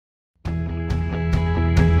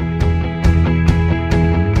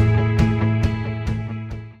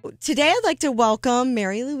today I'd like to welcome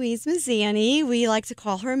Marilouise Mazzante. We like to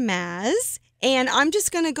call her Maz. And I'm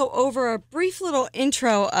just going to go over a brief little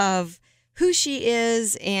intro of who she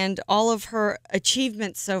is and all of her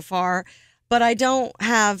achievements so far. But I don't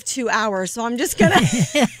have 2 hours, so I'm just going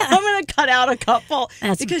to cut out a couple.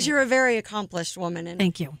 Because you're a very accomplished woman. And,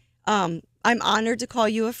 thank you. I'm honored to call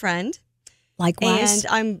you a friend. Likewise.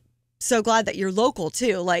 And I'm so glad that you're local,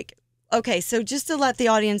 too. Like, okay, so just to let the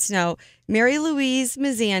audience know, Marilouise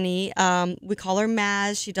Mazzante, we call her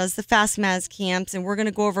Maz. She does the Fast Maz camps, and we're going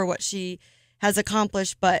to go over what she has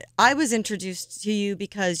accomplished. But I was introduced to you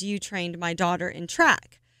because you trained my daughter in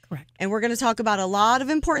track. Correct. And we're going to talk about a lot of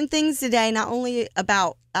important things today, not only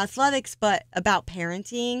about athletics, but about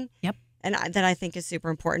parenting. Yep. And that I think is super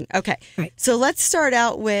important. Okay. Right. So let's start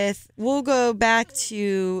out with, we'll go back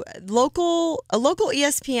to a local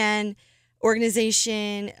ESPN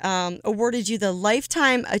organization awarded you the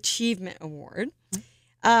Lifetime Achievement Award.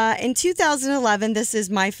 In 2011, this is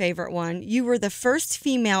my favorite one. You were the first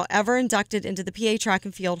female ever inducted into the PA Track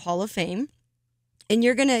and Field Hall of Fame. And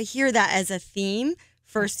you're going to hear that as a theme,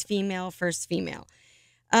 first female, first female.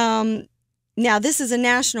 Now, this is a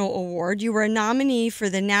national award. You were a nominee for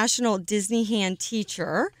the National Disney Hand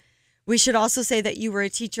Teacher. We should also say that you were a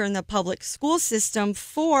teacher in the public school system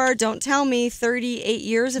for, don't tell me, 38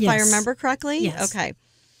 years, if I remember correctly? Yes. Okay.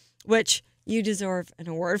 Which you deserve an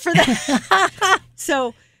award for that.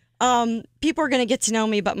 So people are going to get to know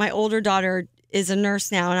me, but my older daughter is a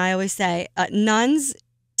nurse now, and I always say nuns,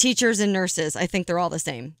 teachers, and nurses, I think they're all the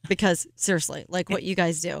same because, seriously, like what you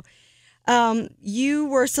guys do. You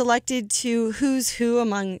were selected to Who's Who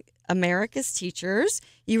Among America's Teachers.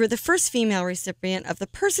 You were the first female recipient of the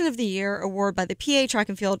Person of the Year award by the PA Track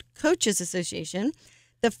and Field Coaches Association,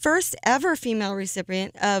 the first ever female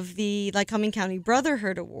recipient of the Lycoming County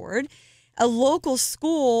Brotherhood Award. A local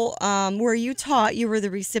school where you taught, you were the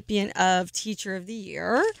recipient of Teacher of the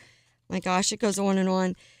Year. My gosh, it goes on and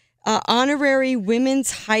on. Honorary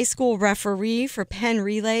Women's High School Referee for Penn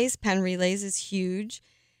Relays. Penn Relays is huge.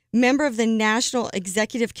 Member of the National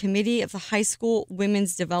Executive Committee of the High School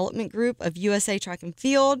Women's Development Group of USA Track and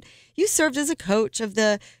Field. You served as a coach of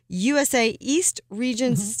the USA East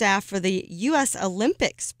Region staff for the U.S.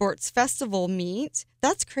 Olympic Sports Festival meet.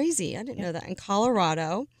 That's crazy. I didn't know that. In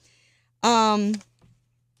Colorado.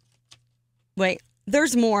 Wait,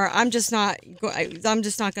 there's more. I'm just not going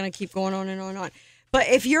to keep going on and on and on. But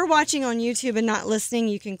if you're watching on YouTube and not listening,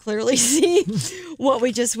 you can clearly see what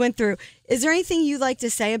we just went through. Is there anything you'd like to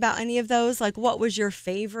say about any of those? Like, what was your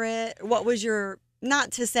favorite? What was your,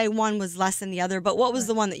 not to say one was less than the other, but what was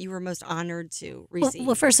the one that you were most honored to receive?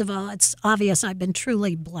 Well, first of all, it's obvious I've been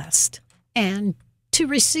truly blessed. And to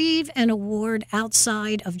receive an award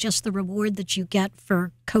outside of just the reward that you get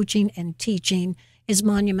for coaching and teaching is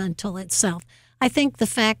monumental itself. I think the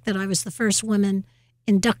fact that I was the first woman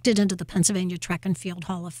inducted into the Pennsylvania Track and Field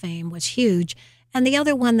Hall of Fame was huge. And the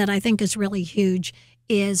other one that I think is really huge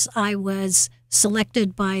is I was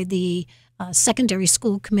selected by the Secondary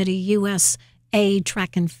School Committee USA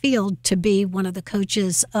Track and Field to be one of the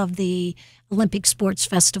coaches of the Olympic Sports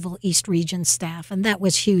Festival East Region staff. And that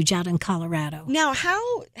was huge out in Colorado. Now,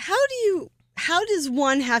 how does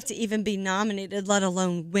one have to even be nominated, let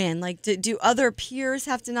alone win? Like, do other peers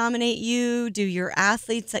have to nominate you? Do your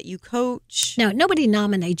athletes that you coach? No, nobody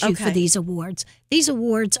nominates you for these awards. These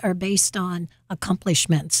awards are based on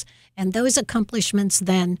accomplishments. And those accomplishments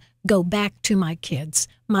then go back to my kids,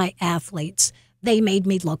 my athletes. They made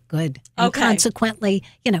me look good. And consequently,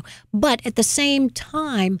 but at the same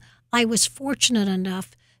time, I was fortunate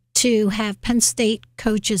enough to have Penn State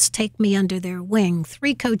coaches take me under their wing.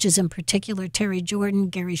 3 coaches in particular, Terry Jordan,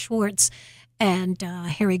 Gary Schwartz, and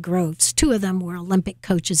Harry Groves. 2 of them were Olympic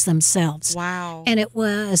coaches themselves. Wow. And it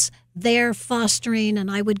was their fostering,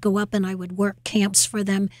 and I would go up and I would work camps for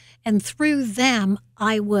them. And through them,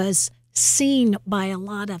 I was seen by a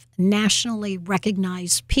lot of nationally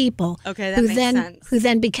recognized people who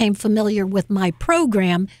then became familiar with my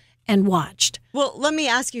program and watched. Well, let me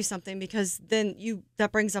ask you something, because then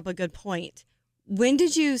that brings up a good point. When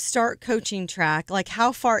did you start coaching track? Like,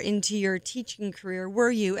 how far into your teaching career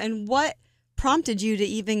were you, and what prompted you to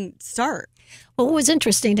even start? Well, what was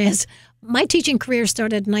interesting is my teaching career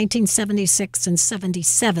started in 1976 and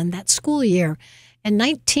 77, that school year. In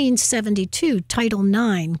 1972, Title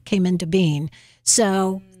IX came into being.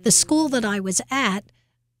 So the school that I was at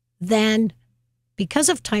then, because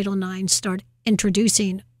of Title IX, started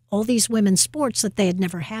introducing all these women's sports that they had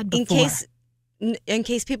never had before. In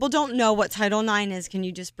case people don't know what Title IX is, can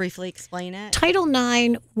you just briefly explain it? Title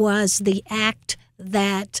IX was the act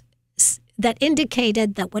that that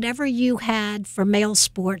indicated that whatever you had for male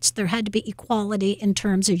sports, there had to be equality in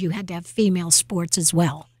terms of you had to have female sports as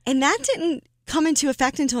well. And that didn't come into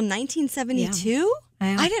effect until 1972?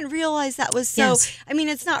 Yeah. I didn't realize that was so. Yes. I mean,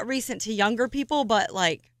 it's not recent to younger people, but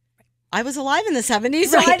like I was alive in the 70s,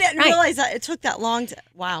 so Right, I didn't right. realize that it took that long to.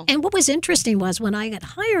 Wow. And what was interesting was when I got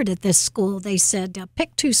hired at this school, they said,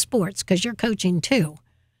 pick 2 sports because you're coaching 2.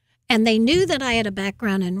 And they knew that I had a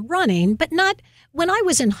background in running, but not when I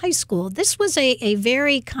was in high school. This was a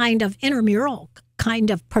very kind of intramural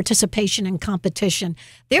kind of participation and competition.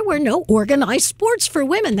 There were no organized sports for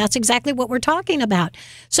women. That's exactly what we're talking about.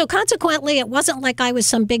 So consequently, it wasn't like I was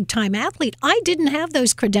some big time athlete. I didn't have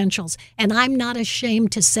those credentials, and I'm not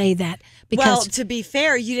ashamed to say that. Because, well, to be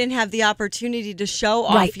fair, you didn't have the opportunity to show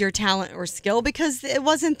off Right. your talent or skill because it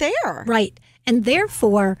wasn't there. Right. And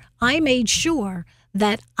therefore, I made sure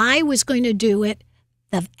that I was going to do it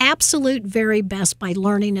the absolute very best by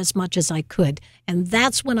learning as much as I could. And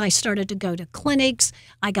that's when I started to go to clinics.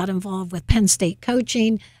 I got involved with Penn State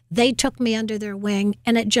coaching. They took me under their wing,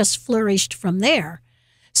 and it just flourished from there.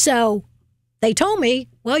 So they told me,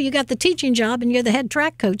 well, you got the teaching job and you're the head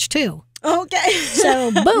track coach too. Okay.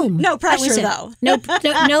 So boom. No that was pressure, it. though. No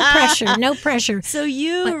pressure. No pressure. So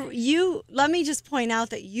you let me just point out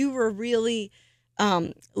that you were really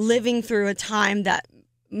living through a time that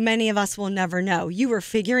many of us will never know. You were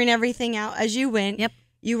figuring everything out as you went. Yep.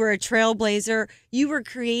 You were a trailblazer. You were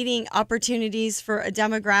creating opportunities for a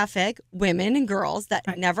demographic, women and girls that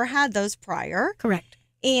Right. never had those prior. Correct.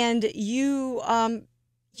 And you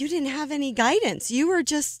didn't have any guidance. You were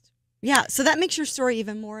just so that makes your story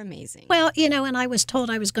even more amazing. Well, and I was told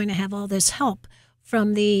I was going to have all this help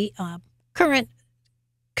from the current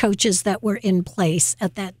coaches that were in place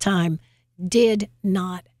at that time. Did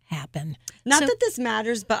not happen. Not So- that this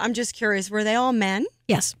matters, but I'm just curious. Were they all men?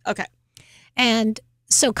 Yes. Okay. And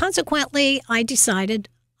so consequently, I decided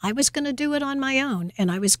I was going to do it on my own,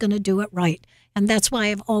 and I was going to do it right. And that's why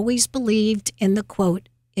I've always believed in the quote,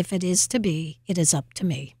 if it is to be, it is up to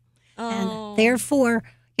me. Oh. And therefore,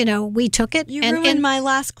 we took it. You and, ruined my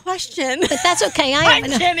last question. But that's okay. I'm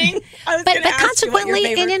kidding. I was But gonna ask you what your consequently,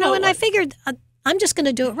 favorite and quote I was. figured I'm just going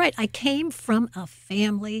to do it right. I came from a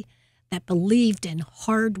family that believed in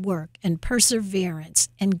hard work and perseverance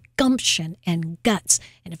and gumption and guts.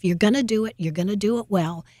 And if you're going to do it, you're going to do it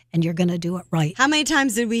well, and you're going to do it right. How many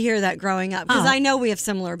times did we hear that growing up? Because Oh. I know we have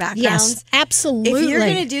similar backgrounds. Yes, absolutely. If you're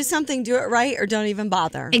going to do something, do it right or don't even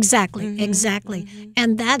bother. Exactly, exactly.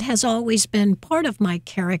 And that has always been part of my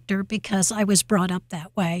character because I was brought up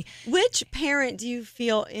that way. Which parent do you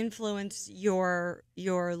feel influenced your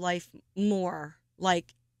life more?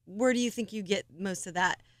 Like, where do you think you get most of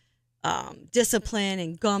that discipline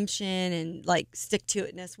and gumption and like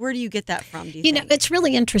stick-to-itness? Where do you get that from, do you think? It's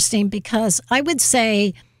really interesting because I would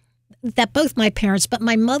say that both my parents, but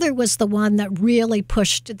my mother was the one that really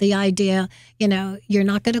pushed the idea, you're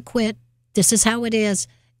not going to quit. This is how it is.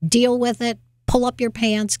 Deal with it. Pull up your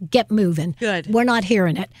pants. Get moving. Good. We're not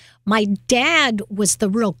hearing it. My dad was the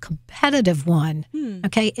real competitive one.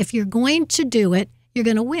 Okay. If you're going to do it, you're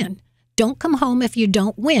going to win. Don't come home if you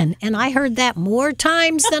don't win. And I heard that more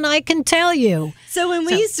times than I can tell you. So when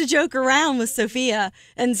we used to joke around with Sophia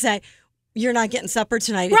and say, you're not getting supper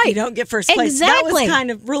tonight if Right. you don't get first place. That was Exactly.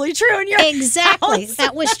 kind of really true in your Exactly. house.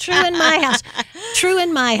 That was true in my house. True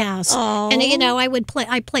in my house. Oh. And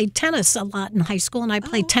I played tennis a lot in high school, and I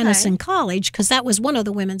played tennis okay. in college because that was one of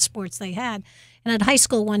the women's sports they had. And at high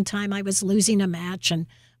school one time I was losing a match, and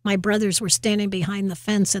my brothers were standing behind the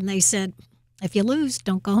fence, and they said, if you lose,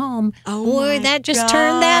 don't go home. Oh, Boy, my that just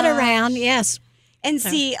turned that gosh. around. Yes. And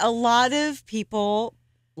see, a lot of people,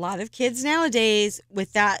 a lot of kids nowadays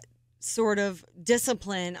with that sort of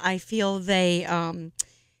discipline, I feel they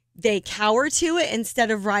cower to it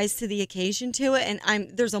instead of rise to the occasion to it.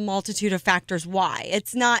 And there's a multitude of factors why.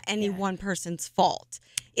 It's not any one person's fault.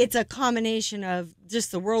 It's a combination of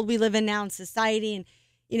just the world we live in now in society,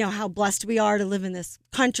 and how blessed we are to live in this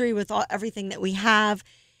country with everything that we have.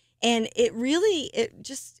 And it really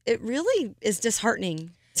is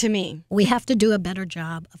disheartening to me. We have to do a better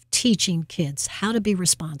job of teaching kids how to be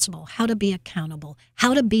responsible, how to be accountable,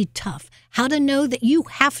 how to be tough, how to know that you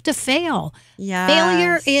have to fail. Yes.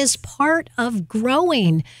 Failure is part of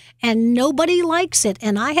growing, and nobody likes it.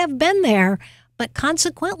 And I have been there. But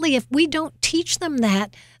consequently, if we don't teach them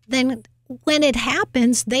that, then when it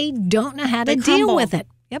happens, they don't know how to They deal crumble. with it.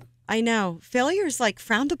 Yep. I know. Failure is like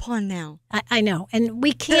frowned upon now. I know. And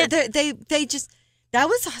we can't. They just, that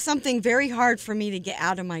was something very hard for me to get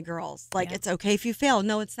out of my girls. Like, it's okay if you fail.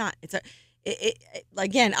 No, it's not.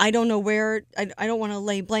 Again, I don't know where, I don't want to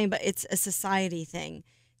lay blame, but it's a society thing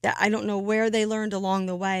that I don't know where they learned along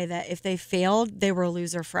the way that if they failed, they were a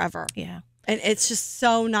loser forever. Yeah. And it's just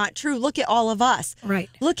so not true. Look at all of us. Right.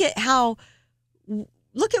 Look at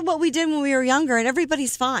what we did when we were younger, and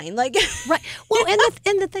everybody's fine. Like, right. Well,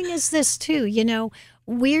 and the thing is this too,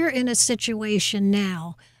 we're in a situation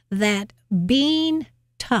now that being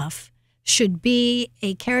tough should be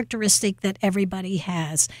a characteristic that everybody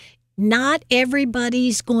has. Not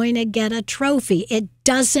everybody's going to get a trophy. It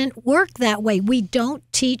doesn't work that way. We don't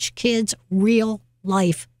teach kids real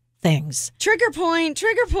life things. Trigger point.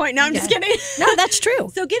 No, I'm just kidding. No, that's true.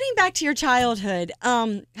 So getting back to your childhood,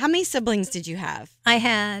 how many siblings did you have? I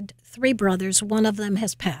had 3 brothers. One of them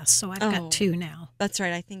has passed, so I've got 2 now. That's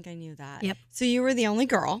right. I think I knew that. Yep. So you were the only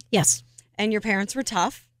girl. Yes. And your parents were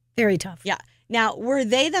tough. Very tough. Yeah. Now, were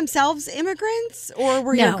they themselves immigrants or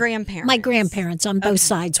were your grandparents? My grandparents on both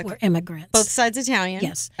sides were immigrants. Both sides Italian?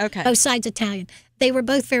 Yes. Okay. Both sides Italian. They were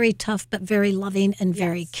both very tough, but very loving and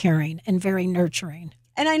very caring and very nurturing.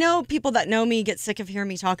 And I know people that know me get sick of hearing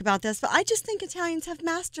me talk about this, but I just think Italians have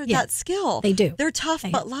mastered that skill. They do. They're tough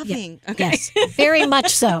but loving. Yeah. Okay. Yes, very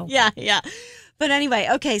much so. Yeah. But anyway,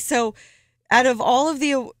 okay, so out of all of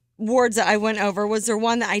the awards that I went over, was there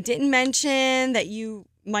one that I didn't mention that you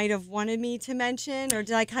might have wanted me to mention, or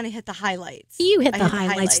did I kind of hit the highlights? You hit the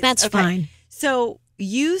highlights. That's fine. So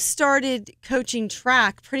you started coaching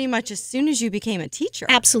track pretty much as soon as you became a teacher.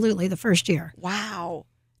 Absolutely, the first year. Wow.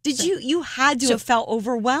 You had to have felt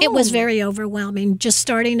overwhelmed. It was very overwhelming, just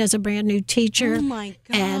starting as a brand new teacher. Oh my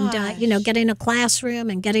gosh. And, getting a classroom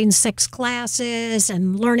and getting 6 classes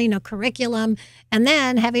and learning a curriculum, and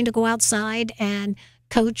then having to go outside and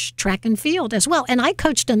coach track and field as well. And I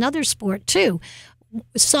coached another sport too.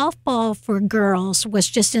 Softball for girls was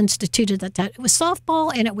just instituted at that. It was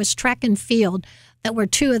softball and it was track and field that were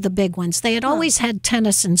 2 of the big ones. They had always had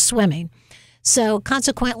tennis and swimming. So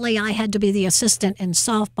consequently, I had to be the assistant in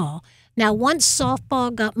softball. Now, once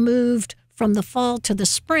softball got moved from the fall to the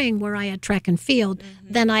spring where I had track and field,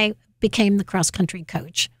 then I became the cross-country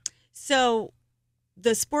coach. So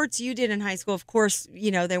the sports you did in high school, of course,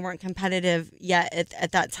 they weren't competitive yet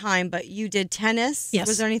at that time, but you did tennis. Yes.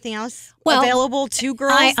 Was there anything else available to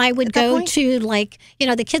girls? I would go to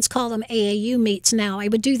the kids call them AAU meets now. I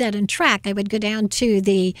would do that in track. I would go down to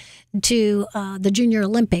the Junior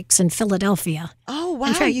Olympics in Philadelphia. Oh, wow,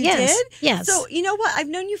 you did? Yes. So you know what? I've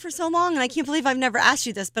known you for so long, and I can't believe I've never asked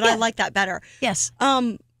you this, but I like that better. Yes.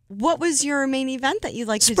 What was your main event that you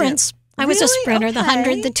liked to do? Sprints. I was a sprinter, the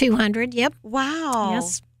 100, the 200. Yep. Wow.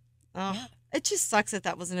 Yes. Oh, it just sucks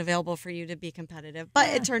that wasn't available for you to be competitive, but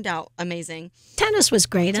it turned out amazing. Tennis was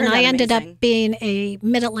great, and I ended up being a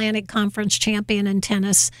Mid-Atlantic Conference champion in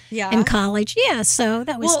tennis in college. Yeah, so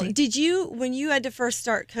that was neat. Did you, when you had to first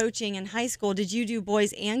start coaching in high school, did you do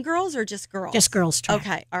boys and girls or just girls? Just girls track.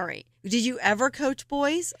 Okay, all right. Did you ever coach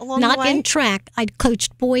boys along the way? Not in track. I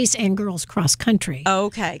coached boys and girls cross country.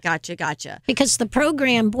 Okay, gotcha. Because the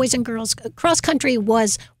program, boys and girls cross country,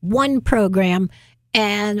 was one program,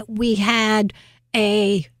 and we had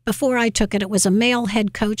before I took it, it was a male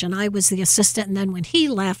head coach, and I was the assistant. And then when he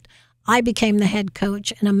left, I became the head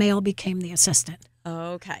coach, and a male became the assistant.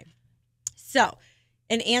 Okay. So,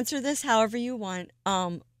 and answer this however you want.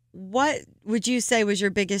 What would you say was your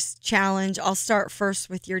biggest challenge? I'll start first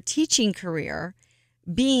with your teaching career,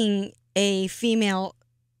 being a female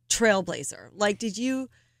trailblazer. Like, did you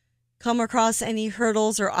come across any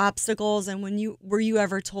hurdles or obstacles, and were you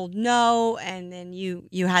ever told no, and then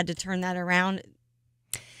you had to turn that around?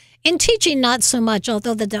 In teaching, not so much,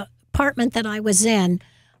 although the department that I was in,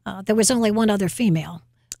 there was only one other female.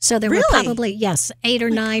 So there were probably, 8 or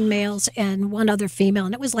 9 males and one other female,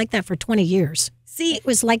 and it was like that for 20 years. See, it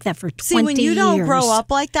was like that for 20 years. See, when you don't grow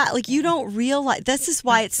up like that, like you don't realize, this is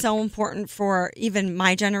why it's so important for even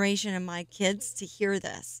my generation and my kids to hear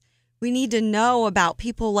this. We need to know about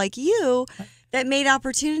people like you that made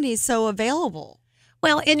opportunities so available.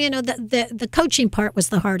 Well, and the coaching part was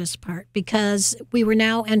the hardest part because we were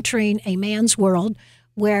now entering a man's world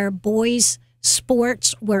where boys'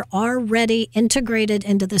 sports were already integrated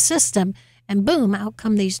into the system, and boom, out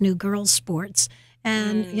come these new girls' sports.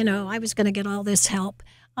 And, I was going to get all this help.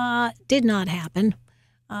 Did not happen.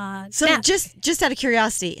 Just out of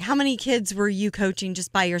curiosity, how many kids were you coaching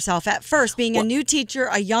just by yourself at first, being a new teacher,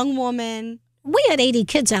 a young woman? We had 80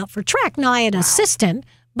 kids out for track. Now, I had an assistant,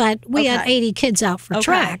 but we had 80 kids out for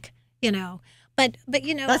track, But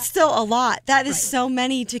that's still a lot. That is so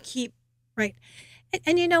many to keep. Right.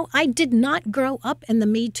 And, I did not grow up in the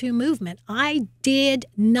Me Too movement. I did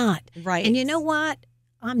not. Right. And you know what?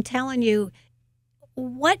 I'm telling you,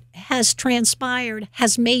 what has transpired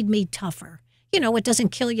has made me tougher. What doesn't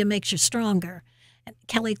kill you makes you stronger.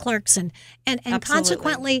 Kelly Clarkson. And Absolutely.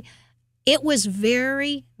 consequently, it was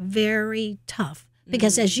very, very tough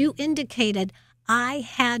because as you indicated, I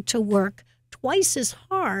had to work twice as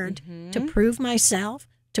hard to prove myself,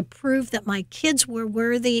 to prove that my kids were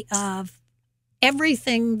worthy of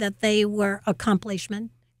everything that they were accomplishing.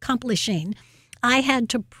 I had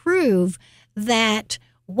to prove that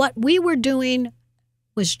what we were doing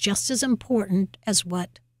was just as important as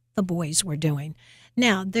what the boys were doing.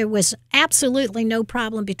 Now, there was absolutely no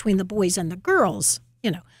problem between the boys and the girls,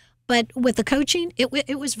 but with the coaching,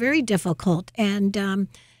 it was very difficult. And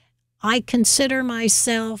I consider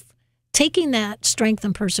myself taking that strength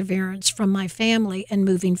and perseverance from my family and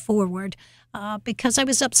moving forward because I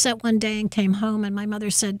was upset one day and came home and my mother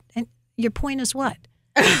said, "And your point is what?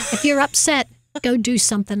 If you're upset, go do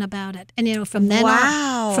something about it." And, from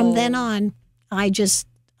then on,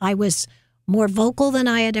 I was more vocal than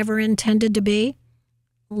I had ever intended to be,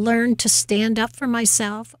 learned to stand up for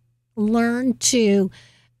myself, learned to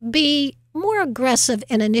be more aggressive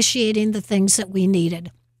in initiating the things that we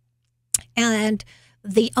needed. And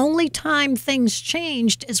the only time things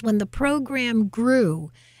changed is when the program grew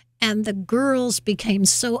and the girls became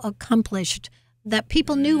so accomplished that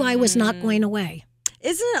people knew I was not going away.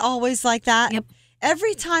 Isn't it always like that? Yep.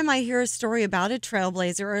 Every time I hear a story about a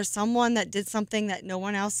trailblazer or someone that did something that no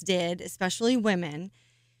one else did, especially women,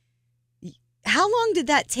 how long did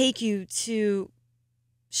that take you to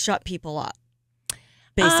shut people up,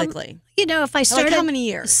 basically? If I started how many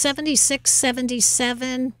years? 76,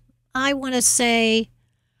 77, I want to say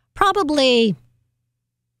probably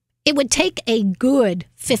it would take a good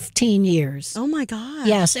 15 years. Oh, my gosh.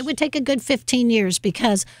 Yes, it would take a good 15 years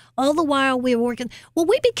because all the while we were working. Well,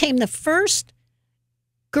 we became the first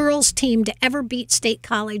girls team to ever beat State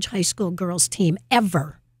College high school girls team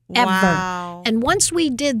ever. Wow. And once we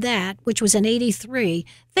did that, which was in 83,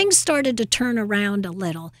 things started to turn around a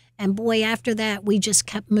little. And boy, after that, we just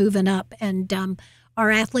kept moving up. And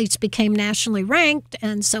our athletes became nationally ranked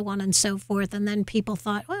and so on and so forth. And then people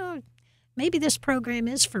thought, well, maybe this program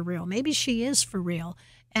is for real. Maybe she is for real.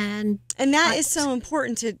 And that is so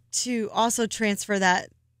important to also transfer that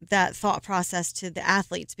thought process to the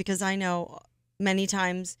athletes, because I know many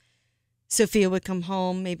times Sophia would come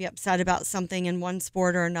home maybe upset about something in one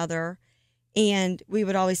sport or another, and we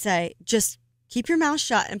would always say, just keep your mouth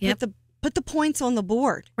shut and put the points on the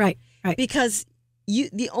board. Right. Because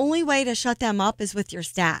the only way to shut them up is with your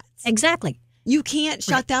stats. Exactly. You can't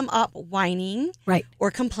shut them up whining or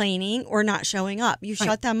complaining or not showing up. You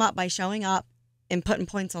shut them up by showing up and putting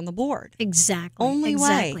points on the board. Exactly. Only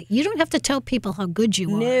way. You don't have to tell people how good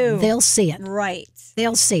you are. No. They'll see it. Right.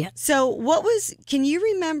 They'll see it. So can you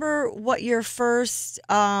remember what your first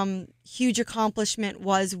huge accomplishment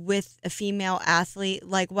was with a female athlete,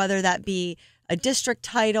 like whether that be a district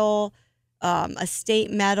title, a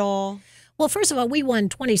state medal? Well, first of all, we won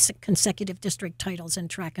 26 consecutive district titles in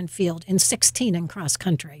track and field and 16 in cross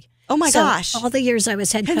country. Oh, my gosh. All the years I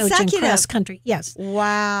was head coach in cross country. Yes.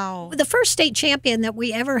 Wow. The first state champion that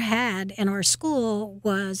we ever had in our school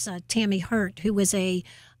was Tammy Hurt, who was a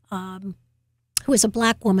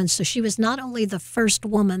black woman. So she was not only the first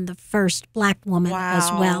woman, the first black woman as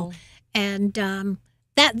well. And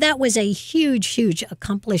that was a huge, huge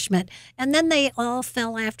accomplishment. And then they all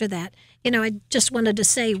fell after that. I just wanted to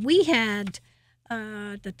say we had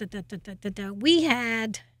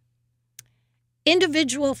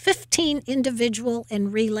 15 individual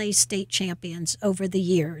and relay state champions over the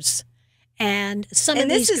years. And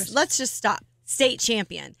let's just stop. State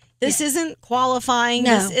champion. This isn't qualifying.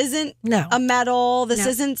 No. This isn't a medal. This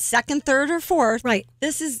isn't second, third, or fourth. Right.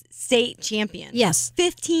 This is state champion. Yes.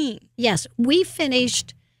 15. Yes. We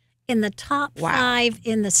finished in the top 5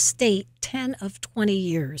 in the state 10 of 20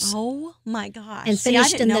 years. Oh, my gosh. And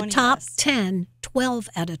finished in the top 10, 12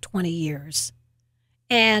 out of 20 years.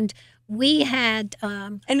 And we had...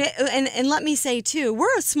 And let me say, too,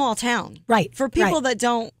 we're a small town. Right. For people that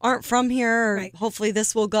aren't from here, hopefully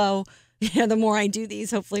this will go... the more I do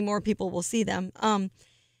these, hopefully more people will see them.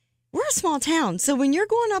 We're a small town. So when you're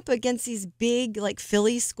going up against these big, like,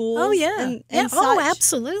 Philly schools. Oh, yeah. And Oh, such,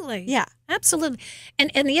 absolutely. Yeah. Absolutely.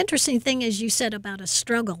 And the interesting thing is you said about a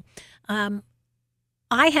struggle. I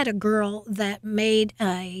had a girl that made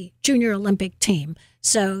a junior Olympic team.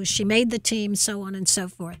 So she made the team, so on and so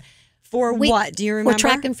forth. For what? Do you remember? For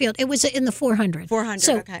track and field. It was in the 400. 400,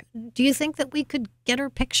 so okay. Do you think that we could get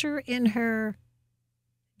her picture in her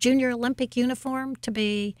junior Olympic uniform to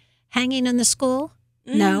be hanging in the school?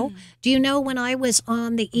 No. Do you know when I was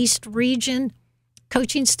on the East Region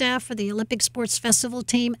coaching staff for the Olympic Sports Festival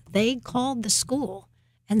team, they called the school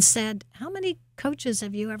and said, how many coaches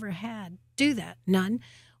have you ever had do that? None.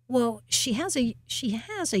 well, she has a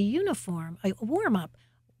uniform, a warm up.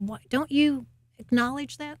 Don't you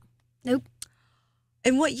acknowledge that? Nope.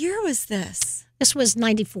 And what year was this? This was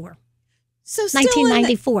 94. So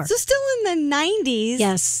 1994. Still in the 90s.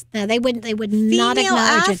 Yes. No, they would not acknowledge Female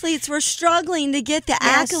it. athletes were struggling to get the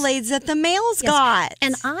Yes. accolades that the males Yes. got.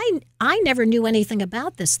 And I never knew anything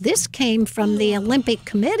about this. This came from the Olympic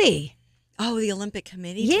Committee. Oh, the Olympic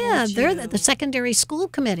Committee? Yeah, told they're you. the secondary school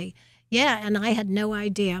committee. Yeah, and I had no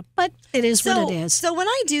idea. But it is what it is. So when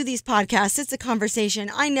I do these podcasts, it's a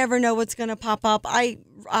conversation. I never know what's going to pop up. I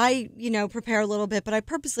prepare a little bit, but I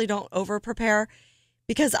purposely don't over prepare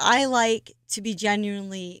because I like to be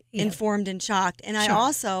genuinely informed and shocked. And I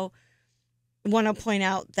also want to point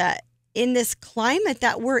out that in this climate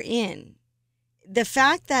that we're in, the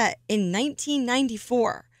fact that in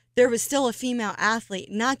 1994, there was still a female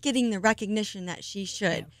athlete not getting the recognition that she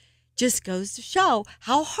should just goes to show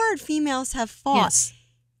how hard females have fought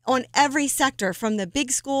on every sector, from the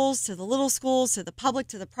big schools to the little schools to the public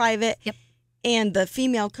to the private. Yep. And the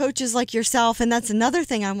female coaches like yourself. And that's another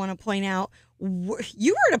thing I want to point out.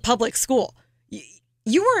 You were at a public school.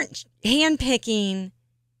 You weren't handpicking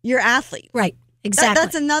your athlete. Right. Exactly.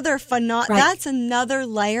 That's another That's another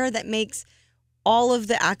layer that makes all of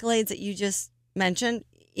the accolades that you just mentioned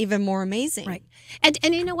even more amazing. Right.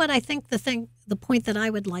 And you know what? I think the point that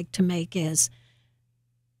I would like to make is,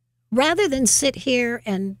 rather than sit here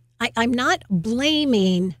and I'm not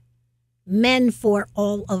blaming men for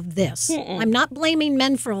all of this. I'm not blaming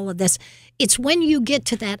men for all of this. It's when you get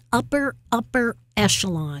to that upper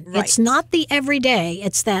echelon. Right. It's not the everyday.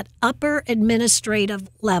 It's that upper administrative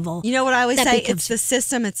level. You know what I always say? becomes, it's the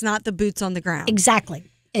system. It's not the boots on the ground. Exactly.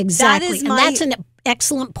 And that's an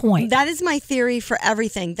excellent point. That is my theory for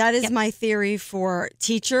everything. That is my theory for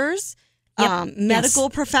teachers, medical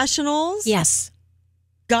professionals. Yes.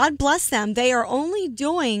 God bless them. They are only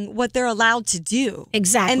doing what they're allowed to do.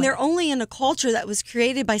 Exactly. And they're only in a culture that was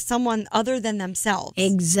created by someone other than themselves.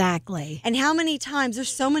 Exactly. And how many times, there's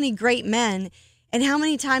so many great men, and how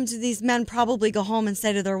many times do these men probably go home and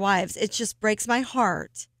say to their wives, it just breaks my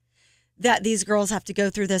heart that these girls have to go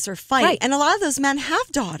through this or fight. Right. And a lot of those men have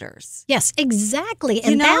daughters. Yes, exactly.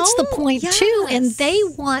 And that's the point too. And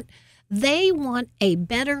they want a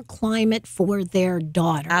better climate for their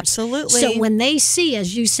daughters. Absolutely. So when they see,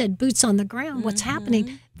 as you said, boots on the ground, what's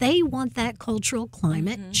happening, they want that cultural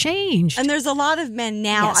climate changed. And there's a lot of men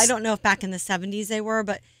now, Yes. I don't know if back in the 70s they were,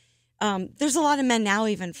 but there's a lot of men now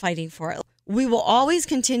even fighting for it. We will always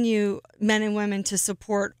continue, men and women, to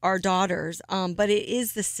support our daughters, but it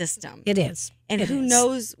is the system. It is. And who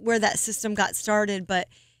knows where that system got started, but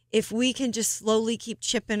if we can just slowly keep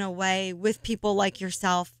chipping away with people like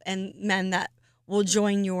yourself and men that will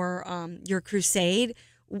join your crusade,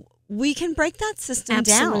 we can break that system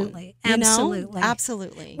down. Absolutely.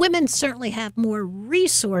 Absolutely. Women certainly have more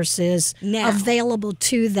resources now available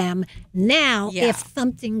to them now if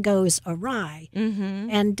something goes awry. Mm-hmm.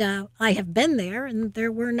 And I have been there, and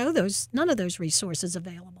there were none of those resources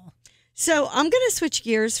available. So I'm going to switch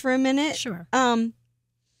gears for a minute. Sure.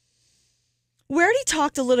 We already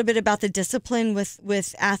talked a little bit about the discipline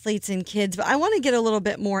with athletes and kids, but I want to get a little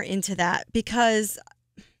bit more into that because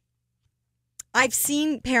I've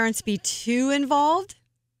seen parents be too involved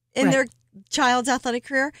in their child's athletic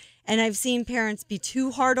career, and I've seen parents be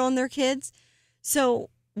too hard on their kids. So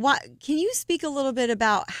can you speak a little bit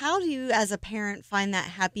about how do you as a parent find that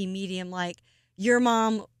happy medium? Like your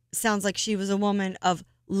mom sounds like she was a woman of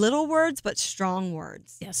little words but strong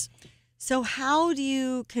words. Yes. So how do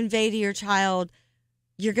you convey to your child,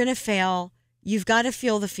 you're going to fail, you've got to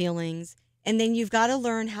feel the feelings, and then you've got to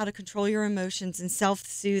learn how to control your emotions and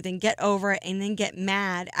self-soothe and get over it and then get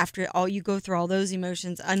mad after you go through all those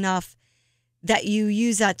emotions enough that you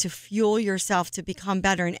use that to fuel yourself to become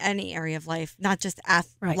better in any area of life, not just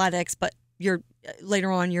athletics, but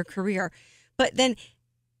later on your career. But then,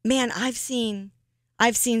 man, I've seen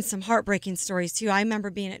some heartbreaking stories too. I remember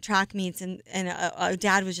being at track meets and a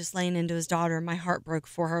dad was just laying into his daughter and my heart broke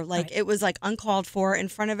for her. Like it was like uncalled for in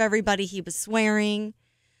front of everybody. He was swearing.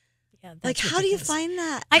 Yeah, like how do you find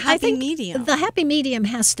that I think medium? The happy medium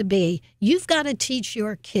has to be, you've got to teach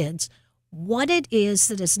your kids what it is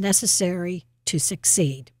that is necessary to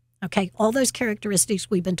succeed. Okay, all those characteristics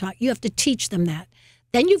we've been taught, you have to teach them that.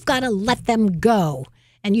 Then you've got to let them go.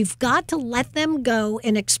 And you've got to let them go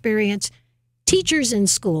and experience teachers in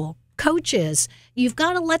school, coaches. You've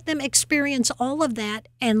got to let them experience all of that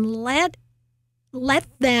and let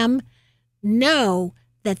them know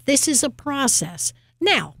that this is a process.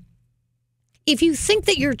 Now, if you think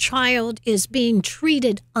that your child is being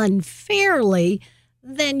treated unfairly,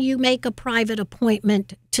 then you make a private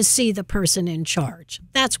appointment to see the person in charge.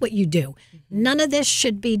 That's what you do. None of this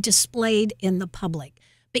should be displayed in the public.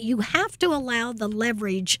 But you have to allow the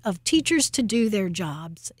leverage of teachers to do their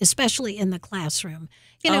jobs, especially in the classroom.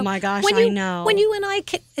 You know, oh my gosh, when I know. When you and I,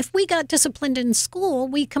 if we got disciplined in school,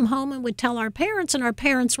 we come home and would tell our parents, and our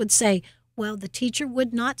parents would say, well, the teacher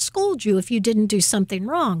would not scold you if you didn't do something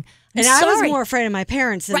wrong. And I was more afraid of my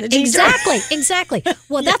parents than the teacher. Exactly.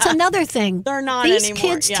 Well, that's another thing. They're not These anymore.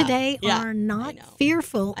 kids today are not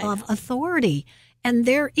fearful of authority. And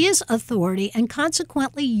there is authority, and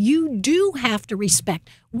consequently, you do have to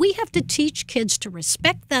respect. We have to teach kids to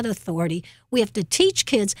respect that authority. We have to teach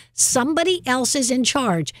kids somebody else is in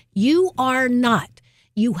charge. You are not.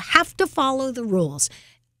 You have to follow the rules.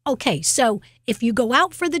 Okay, so if you go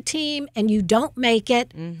out for the team and you don't make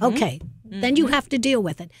it, then you have to deal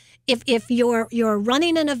with it. If you're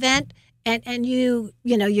running an event and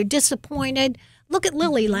you're disappointed, look at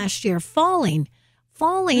Lily last year falling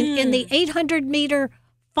in the 800-meter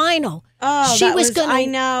final. Oh, she was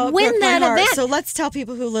going to win that event. So let's tell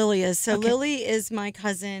people who Lily is. So Lily is my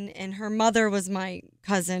cousin, and her mother was my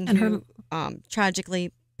cousin who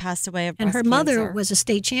tragically passed away of breast cancer. And her mother was a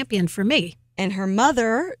state champion for me. And her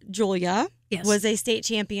mother, Julia, was a state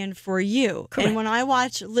champion for you. Correct. And when I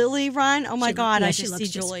watch Lily run, oh my God, I just see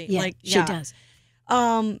Julie. She does.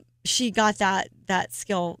 She got that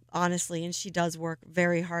skill, honestly, and she does work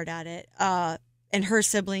very hard at it. And her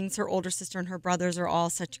siblings, her older sister and her brothers are all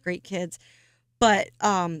such great kids. But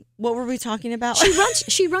what were we talking about?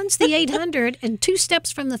 She runs the 800 and 2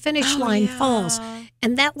 steps from the finish line falls.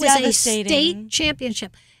 And that was a state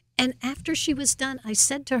championship. And after she was done, I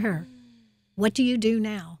said to her, what do you do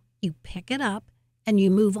now? You pick it up and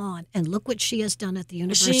you move on. And look what she has done at the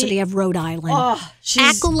University of Rhode Island.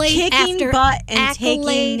 She's kicking butt and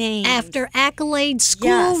taking names. After accolade,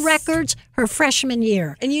 school records, her freshman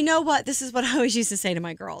year. And you know what? This is what I always used to say to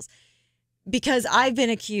my girls. Because I've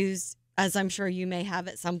been accused, as I'm sure you may have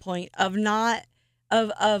at some point, of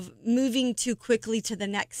moving too quickly to the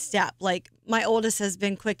next step. Like my oldest has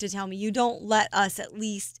been quick to tell me, you don't let us at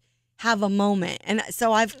least have a moment. And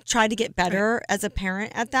so I've tried to get better as a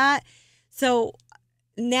parent at that. So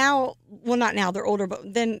now, well, not now, they're older,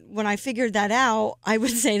 but then when I figured that out, I would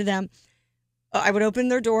say to them, I would open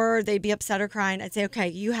their door, they'd be upset or crying. I'd say, okay,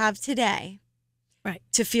 you have today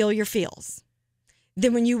to feel your feels.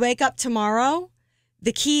 Then when you wake up tomorrow,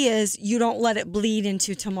 the key is you don't let it bleed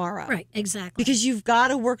into tomorrow. Right, exactly. Because you've got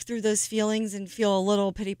to work through those feelings and feel a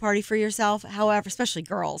little pity party for yourself. However, especially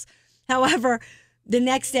girls. However, the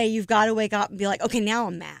next day you've got to wake up and be like, okay, now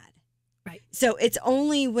I'm mad. Right. So it's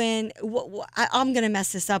only when I'm going to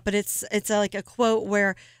mess this up, but it's like a quote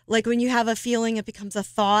where like when you have a feeling, it becomes a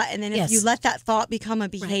thought. And then if you let that thought become a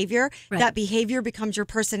behavior, that behavior becomes your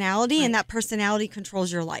personality and that personality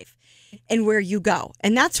controls your life and where you go.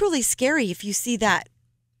 And that's really scary. If you see that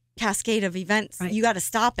cascade of events, you got to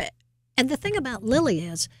stop it. And the thing about Lily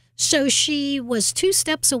is, so she was 2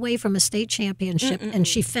 steps away from a state championship and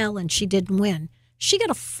she fell and she didn't win. She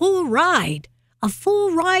got a full ride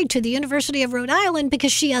to the University of Rhode Island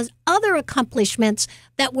because she has other accomplishments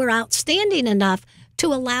that were outstanding enough to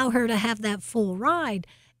allow her to have that full ride.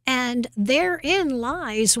 And therein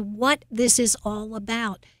lies what this is all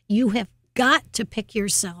about. You have got to pick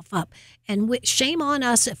yourself up. And shame on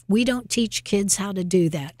us if we don't teach kids how to do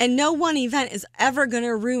that. And no one event is ever going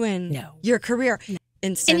to ruin your career. No.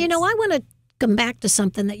 And, you know, I want to come back to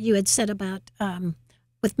something that you had said about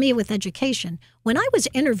with education. When I was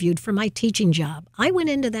interviewed for my teaching job, I went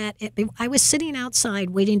into that. I was sitting outside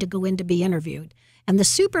waiting to go in to be interviewed. And the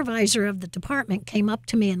supervisor of the department came up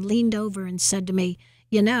to me and leaned over and said to me,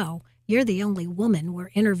 you know, you're the only woman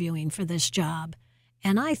we're interviewing for this job.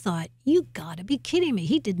 And I thought, you got to be kidding me.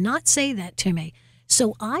 He did not say that to me.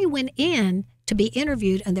 So I went in to be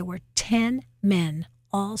interviewed, and there were 10 men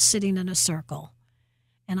all sitting in a circle.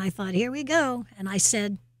 And I thought, here we go. And I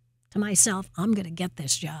said to myself, I'm going to get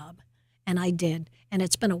this job. And I did. And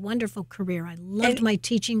it's been a wonderful career. I loved my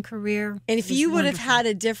teaching career. And if you would have had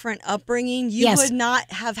a different upbringing, you would not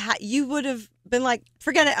have you would have been like,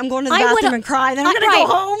 forget it, I'm going to the bathroom and cry, then I'm going to go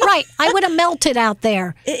home. Right. I would have melted out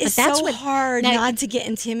there. It is so hard not to get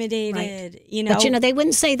intimidated, you know. But, you know, they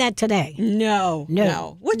wouldn't say that today. No.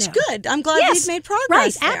 Which good. I'm glad we've made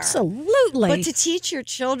progress there. Absolutely. But to teach your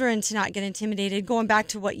children to not get intimidated, going back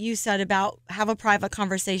to what you said about have a private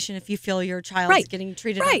conversation if you feel your child is getting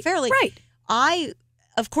treated unfairly. I,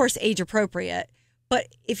 of course, age appropriate. But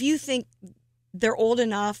if you think they're old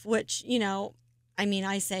enough, which, you know, I mean,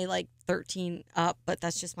 I say like 13 up, but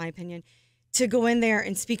that's just my opinion. to go in there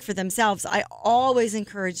and speak for themselves, I always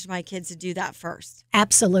encouraged my kids to do that first.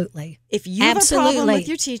 Absolutely. If you have a problem with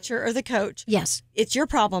your teacher or the coach, yes, it's your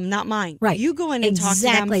problem, not mine. Right. You go in and talk to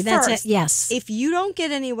them Exactly. first. That's it. Yes. If you don't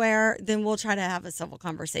get anywhere, then we'll try to have a civil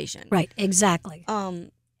conversation. Right. Exactly.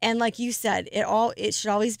 And like you said, it should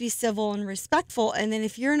always be civil and respectful. And then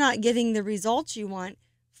if you're not getting the results you want,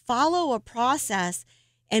 follow a process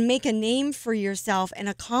and make a name for yourself and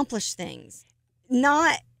accomplish things. You're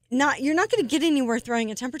not going to get anywhere throwing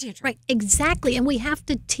a temper tantrum. Right, exactly. And we have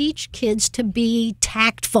to teach kids to be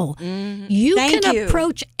tactful. Mm-hmm. You can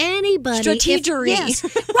approach anybody. Strategery. Yes,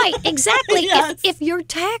 right, exactly. Yes. If you're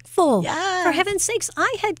tactful. Yes. For heaven's sakes,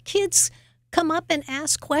 I had kids come up and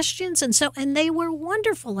ask questions, and they were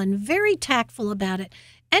wonderful and very tactful about it.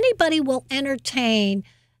 Anybody will entertain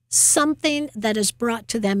something that is brought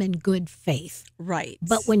to them in good faith. Right.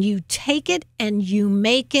 But when you take it and you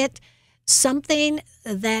make it something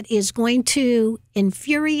that is going to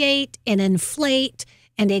infuriate and inflate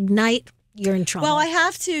and ignite, you're in trouble. Well, I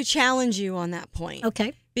have to challenge you on that point.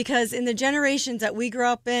 Okay. Because in the generations that we grew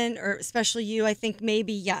up in, or especially you, I think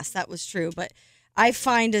maybe, yes, that was true. But I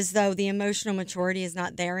find as though the emotional maturity is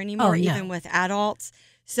not there anymore, even with adults.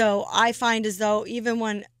 So I find as though even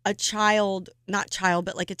when a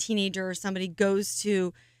but like a teenager or somebody goes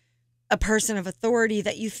to a person of authority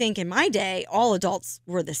that you think in my day, all adults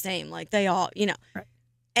were the same. Like they all, right.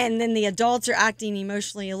 And then the adults are acting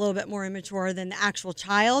emotionally a little bit more immature than the actual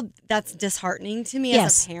child. That's disheartening to me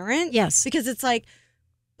as a parent. Yes. Because it's like,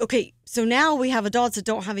 okay, so now we have adults that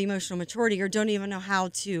don't have emotional maturity or don't even know how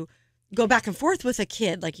to go back and forth with a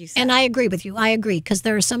kid, like you said. And I agree with you. I agree. Because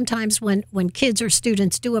there are some times when kids or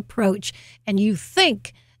students do approach and you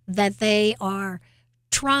think that they are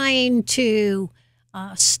trying to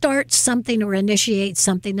start something or initiate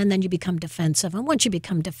something, and then you become defensive. And once you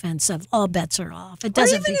become defensive, all bets are off. It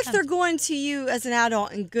doesn't. Or even if they're going to you as an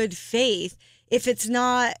adult in good faith, if it's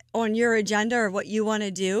not on your agenda or what you want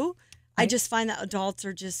to do, right. I just find that adults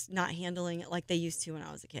are just not handling it like they used to when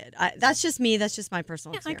I was a kid. That's just me. That's just my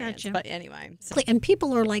personal experience. I got you. But anyway. So. And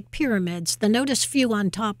people are like pyramids. The notice few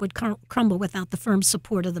on top would crumble without the firm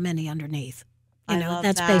support of the many underneath.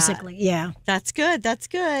 That's basically, yeah. That's good. That's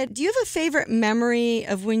good. Do you have a favorite memory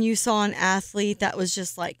of when you saw an athlete that was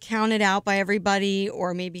just like counted out by everybody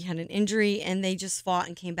or maybe had an injury and they just fought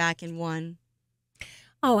and came back and won?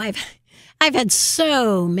 Oh, I've had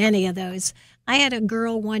so many of those. I had a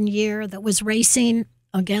girl one year that was racing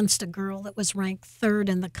against a girl that was ranked 3rd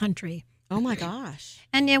in the country. Oh, my gosh.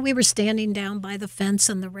 And yeah, we were standing down by the fence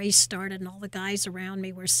and the race started and all the guys around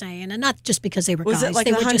me were saying, and not just because they were guys. Was it like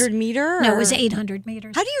a 100 meter? No, it was 800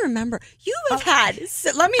 meters. How do you remember? You have had,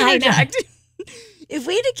 so let me interject. If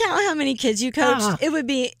we had to count how many kids you coached, it would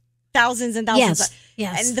be thousands and thousands.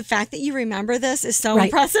 Yes. And the fact that you remember this is so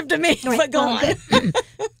impressive to me. Right. But go on.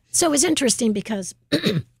 So it was interesting because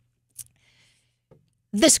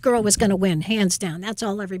this girl was going to win, hands down. That's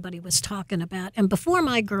all everybody was talking about. And before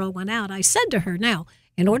my girl went out, I said to her, now,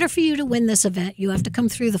 in order for you to win this event, you have to come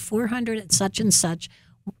through the 400 at such and such.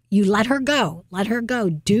 You let her go. Let her go.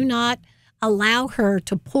 Do not allow her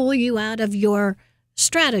to pull you out of your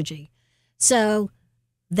strategy. So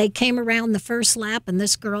they came around the first lap, and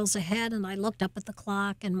this girl's ahead, and I looked up at the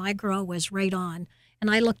clock, and my girl was right on.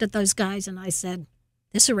 And I looked at those guys, and I said,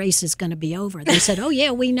 this race is going to be over. They said, oh,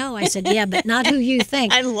 yeah, we know. I said, yeah, but not who you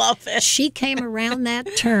think. I love it. She came around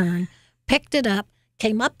that turn, picked it up,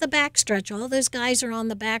 came up the backstretch. All those guys are on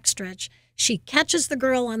the backstretch. She catches the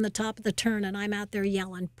girl on the top of the turn, and I'm out there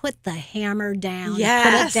yelling, put the hammer down. Yes.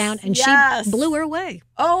 Put it down. And she blew her away.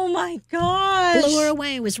 Oh, my gosh. Blew her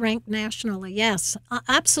away. Was ranked nationally. Yes.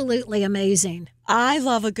 Absolutely amazing. I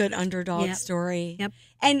love a good underdog story. Yep.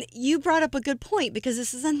 And you brought up a good point because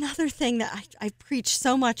this is another thing that I've preached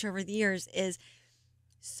so much over the years is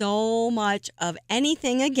so much of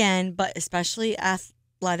anything, again, but especially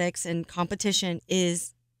athletics and competition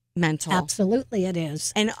is mental. Absolutely it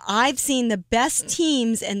is. And I've seen the best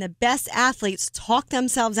teams and the best athletes talk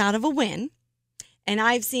themselves out of a win. And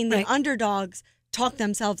I've seen the underdogs talk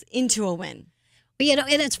themselves into a win.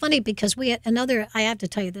 And it's funny because we had I have to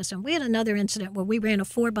tell you this, and we had another incident where we ran a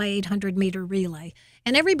 4x800 meter relay.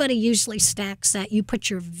 And everybody usually stacks that. You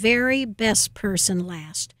put your very best person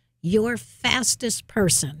last, your fastest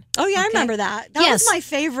person. Oh, yeah, I remember that. That was my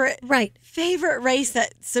favorite race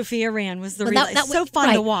that Sophia ran was the relay. That was so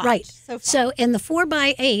fun to watch. Right. So fun. So in the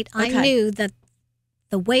 4x8, I knew that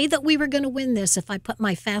the way that we were going to win this if I put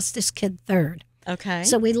my fastest kid 3rd. Okay.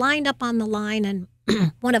 So we lined up on the line, and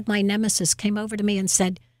one of my nemesis came over to me and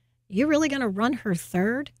said, you're really going to run her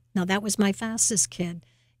 3rd? Now, that was my fastest kid.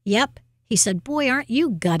 Yep. He said, boy, aren't you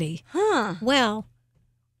gutty? Huh. Well,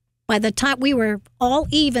 By the time we were all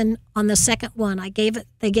even on the second one,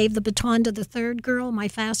 they gave the baton to the third girl, my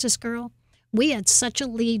fastest girl. We had such a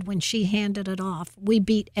lead when she handed it off. We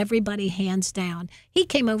beat everybody hands down. He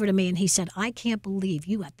came over to me and he said, I can't believe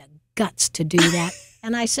you had the guts to do that.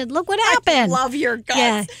 And I said, look what happened. I love your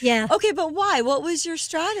guts. Yeah. Okay, but why? What was your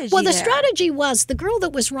strategy? Well, the there? strategy was the girl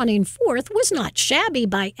that was running fourth was not shabby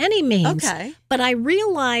by any means. Okay. But I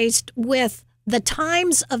realized with the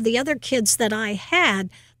times of the other kids that I had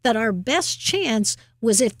that our best chance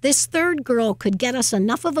was if this third girl could get us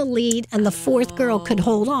enough of a lead and the fourth girl could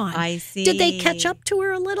hold on. I see. Did they catch up to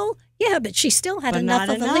her a little? Yeah, but she still had enough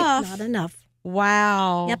of a lead. Not enough.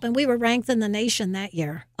 Wow. Yep, and we were ranked in the nation that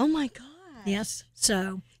year. Oh, my God. Yes,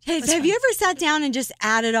 so. Hey, have you ever sat down and just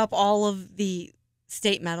added up all of the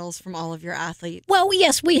state medals from all of your athletes? Well,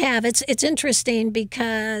 yes, we have. It's interesting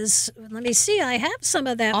because, let me see, I have some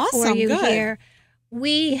of that for you here.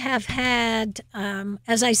 We have had,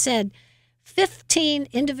 as I said, 15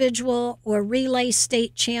 individual or relay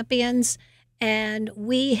state champions, and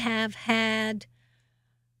we have had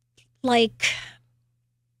like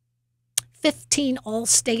 15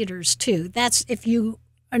 all-staters too. That's if you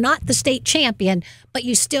are not the state champion, but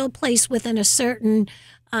you still place within a certain,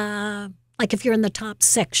 like if you're in the top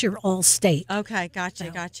 6, you're all-state. Okay,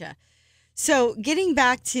 gotcha. So getting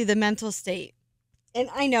back to the mental state, and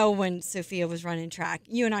I know when Sophia was running track,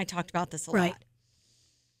 you and I talked about this a lot.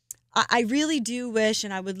 I really do wish,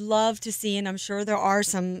 and I would love to see, and I'm sure there are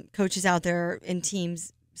some coaches out there in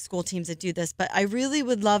teams, school teams that do this, but I really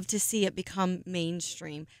would love to see it become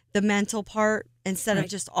mainstream, the mental part, instead of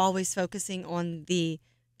just always focusing on the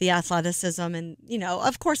athleticism. And, you know,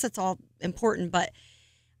 of course that's all important, but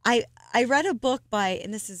I read a book by,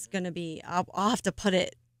 and this is going to be, I'll have to put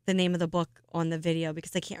the name of the book on the video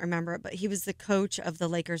because I can't remember it, but he was the coach of the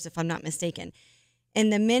Lakers, if I'm not mistaken.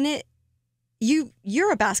 And the minute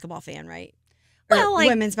you're a basketball fan, right? Well,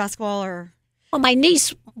 women's basketball, or well, my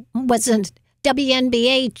niece was a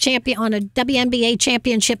WNBA champion on a WNBA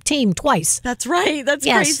championship team twice. That's right. That's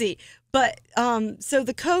crazy. But so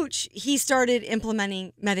the coach, he started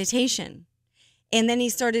implementing meditation. And then he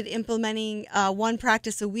started implementing one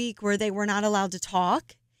practice a week where they were not allowed to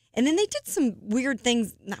talk. And then they did some weird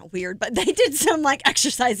things, not weird, but they did some like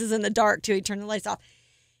exercises in the dark too. He turned the lights off.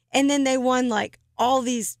 And then they won like all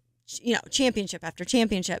these, you know, championship after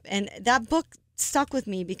championship. And that book stuck with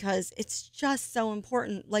me because it's just so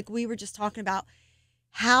important. Like we were just talking about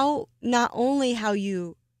how, not only how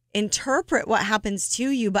you interpret what happens to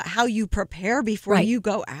you, but how you prepare before you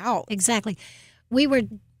go out. Exactly. We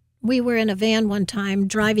were in a van one time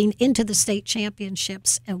driving into the state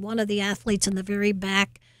championships, and one of the athletes in the very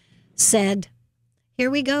back said, "Here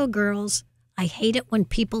we go, girls. I hate it when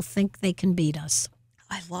people think they can beat us."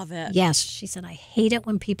 I love it. Yes, she said, "I hate it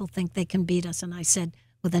when people think they can beat us." And I said,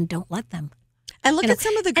 "Well, then don't let them." And look at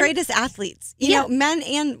some of the greatest athletes, you know, men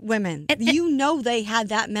and women. They had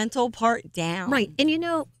that mental part down. Right. And, you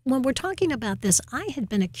know, when we're talking about this, I had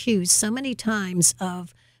been accused so many times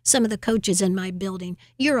of some of the coaches in my building,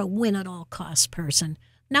 "You're a win-at-all-costs person."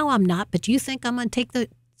 No, I'm not. But you think I'm going to take the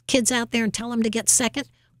kids out there and tell them to get second?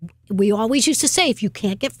 We always used to say, if you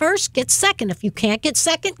can't get first, get second. If you can't get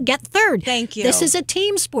second, get third. Thank you. This is a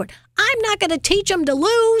team sport. I'm not going to teach them to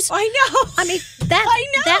lose. I know. I mean,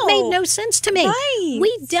 that made no sense to me. Right.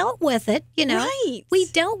 We dealt with it, you know. Right. We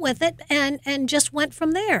dealt with it and just went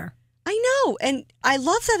from there. I know. And I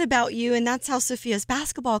love that about you. And that's how Sophia's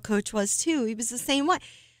basketball coach was, too. He was the same way.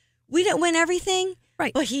 We didn't win everything.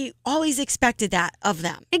 Right. But he always expected that of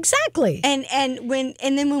them. Exactly. And then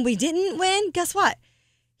when we didn't win, guess what?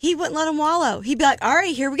 He wouldn't let them wallow. He'd be like, "All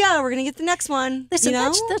right, here we go. We're going to get the next one." Listen, you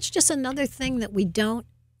know? that's just another thing that we don't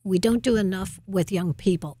do enough with young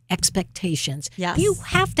people. Expectations. Yes. You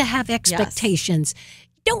have to have expectations.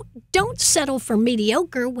 Yes. Don't settle for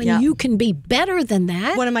mediocre when you can be better than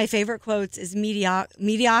that. One of my favorite quotes is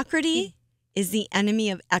mediocrity is the enemy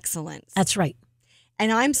of excellence. That's right.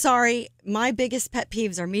 And I'm sorry, my biggest pet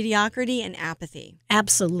peeves are mediocrity and apathy.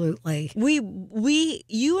 Absolutely.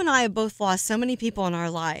 You and I have both lost so many people in our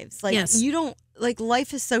lives. Like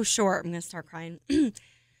life is so short. I'm going to start crying.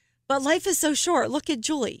 But life is so short. Look at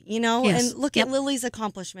Julie, you know, and look at Lily's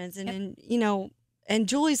accomplishments and you know, and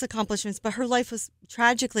Julie's accomplishments, but her life was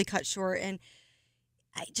tragically cut short. And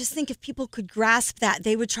I just think if people could grasp that,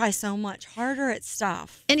 they would try so much harder at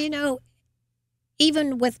stuff. And you know,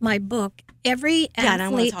 even with my book, every and I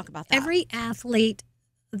want to talk about that. Every athlete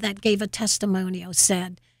that gave a testimonial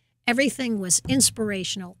said everything was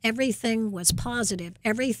inspirational, everything was positive,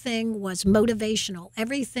 everything was motivational,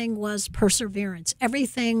 everything was perseverance,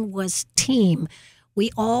 everything was team.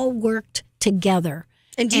 We all worked together.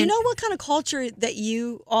 And do you know what kind of culture that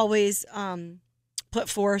you always put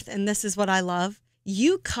forth? And this is what I love.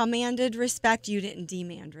 You commanded respect. You didn't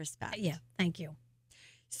demand respect. Yeah, thank you.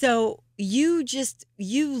 So you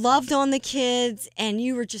loved on the kids, and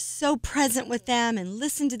you were just so present with them and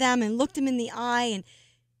listened to them and looked them in the eye,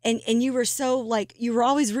 and you were so like, you were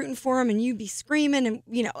always rooting for them, and you'd be screaming and,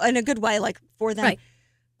 you know, in a good way, like for them. Right.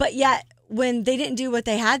 But yet when they didn't do what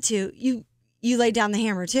they had to, you laid down the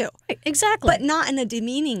hammer too. Right, exactly. But not in a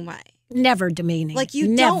demeaning way. Never demeaning. Like you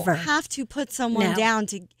Never. don't have to put someone down.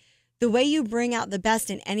 The way you bring out the best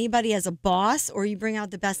in anybody as a boss, or you bring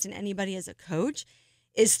out the best in anybody as a coach,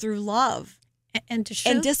 is through love and to show,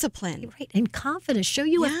 and discipline. Right, and confidence. Show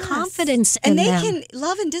you Yes. have confidence in and they them.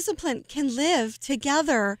 love and discipline can live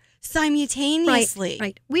together simultaneously.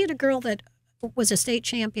 Right. We had a girl that was a state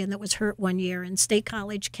champion that was hurt one year, and State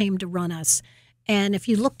College came to run us. And if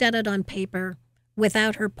you looked at it on paper,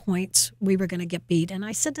 without her points, we were going to get beat. And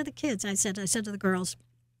I said to the kids, I said to the girls,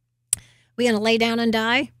 we going to lay down and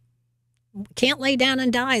die? Can't lay down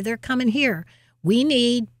and die. They're coming here. We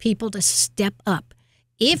need people to step up.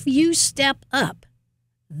 If you step up,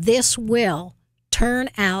 this will turn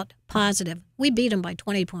out positive. We beat them by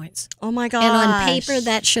 20 points. Oh, my gosh. And on paper,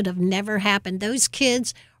 that should have never happened. Those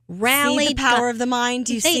kids rallied. See the power of the mind?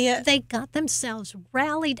 Do you see it? They got themselves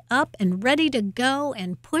rallied up and ready to go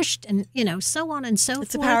and pushed and, you know, so on and so forth.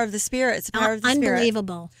 It's the power of the spirit. It's the power of the spirit.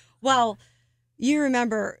 Unbelievable. Well, you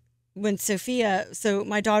remember when Sophia, so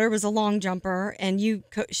my daughter was a long jumper, and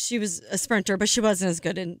she was a sprinter, but she wasn't as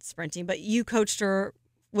good in sprinting, but you coached her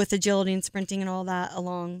with agility and sprinting and all that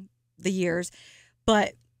along the years.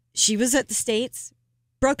 But she was at the States,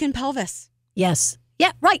 broken pelvis. Yes.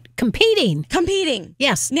 Yeah, right. Competing.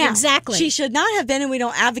 Yes, now, exactly. She should not have been, and we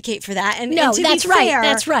don't advocate for that. And, no, and to that's be right. fair,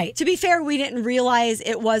 That's right. To be fair, we didn't realize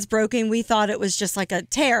it was broken. We thought it was just like a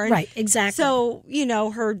tear. And right, exactly. so, you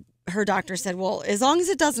know, her doctor said, well, as long as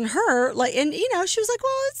it doesn't hurt, like, and, you know, she was like,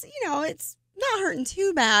 well, it's, you know, it's not hurting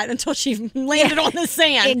too bad, until she landed on the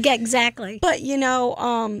sand. Exactly. But, you know,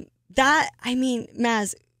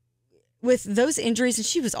 Maz, with those injuries, and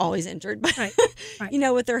she was always injured, but, right. you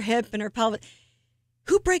know, with her hip and her pelvis,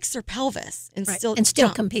 who breaks their pelvis and still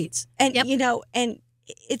jump? Competes? And, you know, and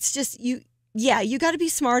it's just, you got to be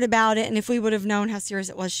smart about it. And if we would have known how serious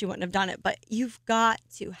it was, she wouldn't have done it. But you've got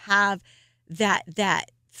to have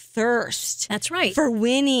that thirst. That's right. For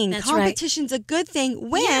winning. That's Competition's a good thing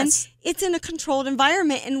when it's in a controlled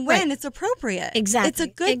environment and when it's appropriate. Exactly. It's a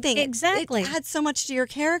good thing. Exactly. It adds so much to your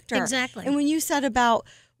character. Exactly. And when you said about,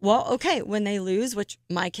 well, okay, when they lose, which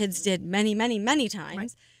my kids did many, many, many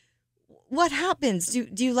times, what happens?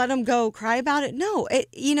 Do you let them go cry about it? No.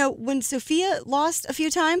 You know, when Sophia lost a few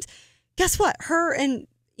times, guess what? Her and,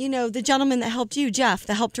 you know, the gentleman that helped you, Jeff,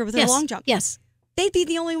 that helped her with her long jump. Yes. They'd be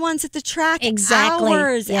the only ones at the track exactly.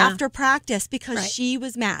 hours after practice because she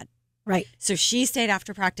was mad. Right. So she stayed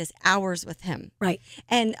after practice hours with him. Right.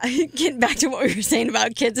 And getting back to what we were saying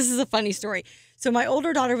about kids, this is a funny story. So my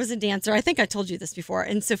older daughter was a dancer. I think I told you this before.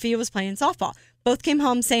 And Sophia was playing softball. Both came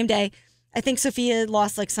home same day. I think Sophia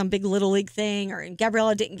lost like some big little league thing, and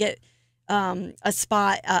Gabriella didn't get a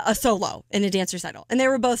spot, a solo in a dance recital. And they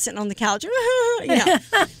were both sitting on the couch, you know.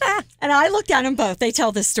 And I looked at them both. They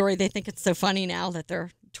tell this story. They think it's so funny now that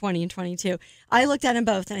they're 20 and 22. I looked at them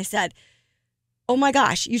both and I said, oh my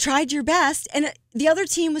gosh, you tried your best. And the other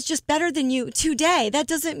team was just better than you today. That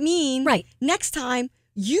doesn't mean next time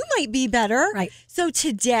you might be better. Right. So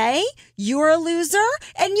today you're a loser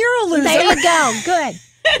and you're a loser. There you go. Good.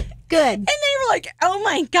 Good. And they were like, oh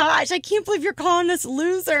my gosh, I can't believe you're calling us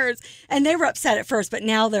losers. And they were upset at first, but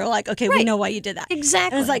now they're like, okay, we know why you did that. Exactly.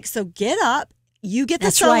 And I was like, so get up. You get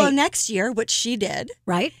the solo next year, which she did.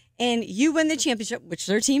 Right. And you win the championship, which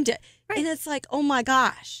their team did. Right. And it's like, oh my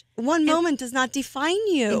gosh, one moment does not define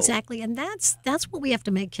you. Exactly. And that's what we have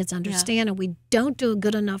to make kids understand. And we don't do a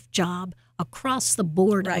good enough job across the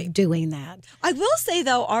board of doing that. I will say,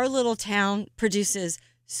 though, our little town produces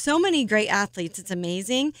so many great athletes. It's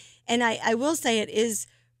amazing. And I will say it is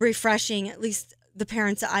refreshing, at least the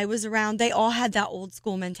parents that I was around, they all had that old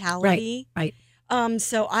school mentality. Right.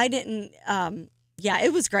 So I didn't,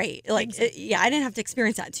 it was great. Like, I didn't have to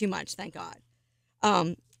experience that too much, thank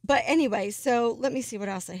God. But anyway, so let me see what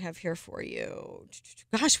else I have here for you.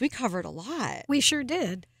 Gosh, we covered a lot. We sure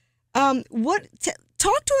did. Talk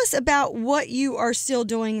to us about what you are still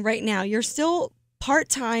doing right now. You're still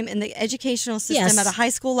part-time in the educational system at a high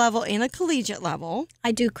school level and a collegiate level.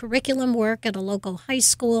 I do curriculum work at a local high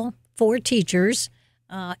school for teachers,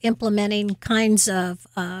 implementing kinds of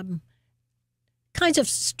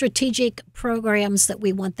strategic programs that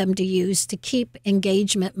we want them to use to keep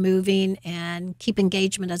engagement moving and keep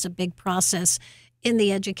engagement as a big process in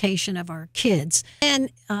the education of our kids.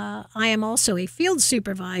 And I am also a field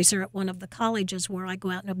supervisor at one of the colleges where I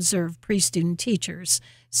go out and observe pre-student teachers.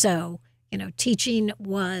 So, teaching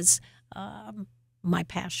was my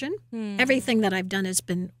passion. Everything that I've done has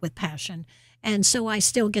been with passion. And so I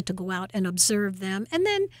still get to go out and observe them and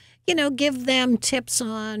then, give them tips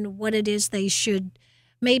on what it is they should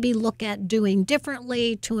maybe look at doing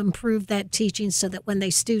differently to improve that teaching so that when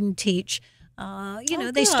they student teach,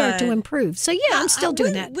 they start to improve. So, I'm still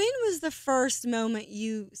doing that. When was the first moment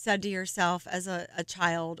you said to yourself as a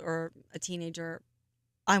child or a teenager,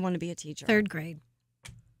 I want to be a teacher? 3rd grade.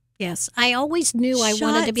 Yes, I always knew I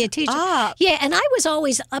wanted to be a teacher. Up. Yeah, and I was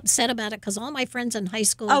always upset about it because all my friends in high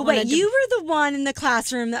school. Oh, wait, you were the one in the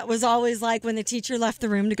classroom that was always like when the teacher left the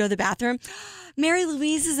room to go to the bathroom,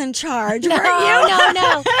 Marilouise is in charge. No,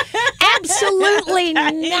 no. Absolutely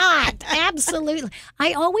Okay. not. Absolutely.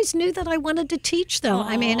 I always knew that I wanted to teach, though.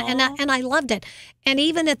 I mean, and I loved it. And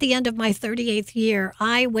even at the end of my 38th year,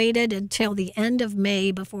 I waited until the end of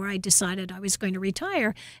May before I decided I was going to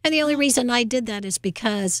retire. And the only reason I did that is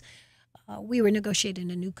because we were negotiating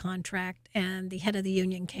a new contract, and the head of the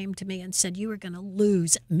union came to me and said, you are going to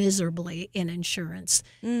lose miserably in insurance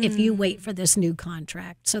if you wait for this new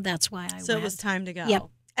contract. So that's why I went. So it was time to go. Yep.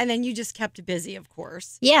 And then you just kept busy, of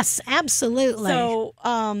course. Yes, absolutely. So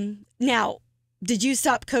now, did you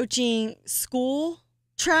stop coaching school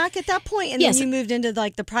track at that point, and Yes. then you moved into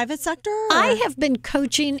like the private sector? Or? I have been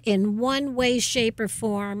coaching in one way, shape, or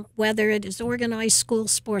form, whether it is organized school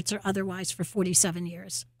sports or otherwise, for 47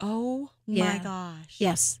 years. Oh my Yeah. gosh.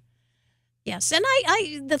 Yes. Yes. And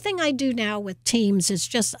I the thing I do now with teams is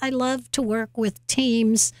just I love to work with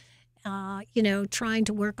teams, trying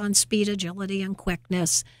to work on speed, agility, and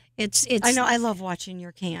quickness. It's I know. I love watching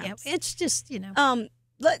your camps. Yeah, it's just,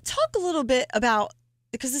 Let's talk a little bit about,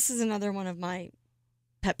 because this is another one of my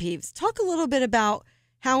pet peeves. Talk a little bit about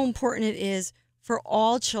how important it is for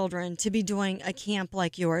all children to be doing a camp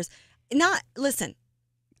like yours. Listen,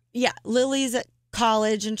 Lily's at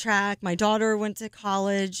college and track. My daughter went to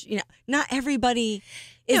college. Not everybody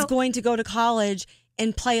is going to go to college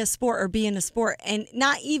and play a sport or be in a sport. And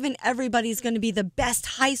not even everybody's going to be the best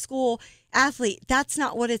high school athlete. That's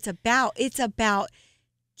not what it's about. It's about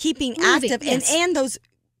keeping active yes. and those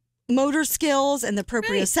motor skills and the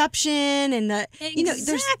proprioception and the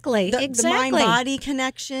exactly the mind-body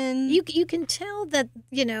connection. You can tell that,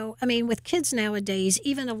 with kids nowadays,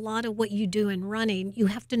 even a lot of what you do in running, you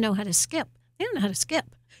have to know how to skip. They don't know how to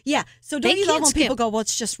skip. Yeah. So don't you love when people go, well,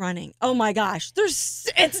 it's just running? Oh my gosh. There's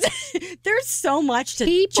so much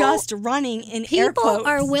to just running in air quotes. People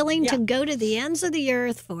are willing to go to the ends of the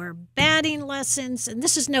earth for batting lessons. And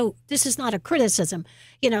this is not a criticism.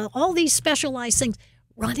 All these specialized things.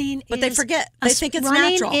 But they forget. They think it's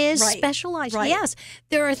running natural. Running is right. specialized. Right. Yes.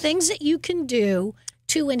 There are things that you can do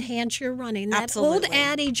to enhance your running. That Absolutely. old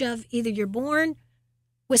adage of either you're born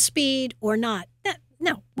with speed or not.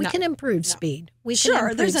 No, we can improve speed.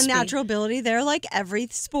 Sure, there's a speed. natural ability there, like every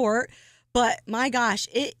sport. But my gosh,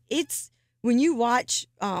 it's when you watch,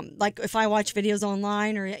 like if I watch videos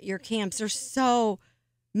online or at your camps, there's so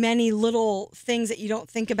many little things that you don't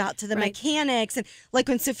think about to the mechanics. And like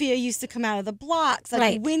when Sophia used to come out of the blocks,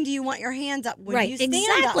 like when do you want your hands up? When do you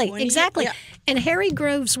stand up? Exactly. And Harry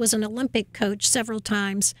Groves was an Olympic coach several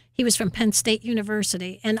times. He was from Penn State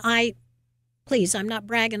University. And I'm not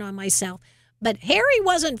bragging on myself, but Harry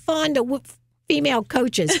wasn't fond of female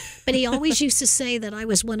coaches, but he always used to say that I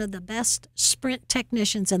was one of the best sprint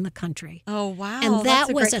technicians in the country. Oh, wow. And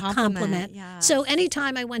that was a compliment. Yeah. So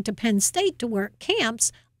anytime I went to Penn State to work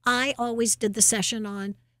camps, I always did the session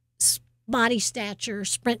on body stature,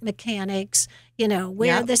 sprint mechanics,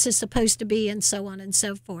 where this is supposed to be and so on and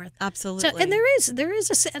so forth. Absolutely. So,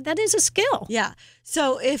 and that is a skill. Yeah.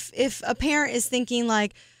 So if a parent is thinking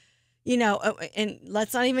like, and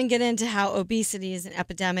let's not even get into how obesity is an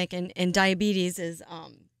epidemic and diabetes is,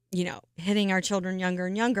 hitting our children younger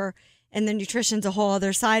and younger, and then nutrition's a whole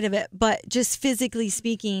other side of it. But just physically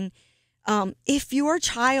speaking, if your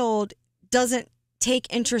child doesn't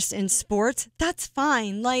take interest in sports, that's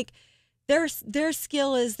fine. Like their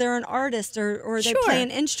skill is they're an artist or they play an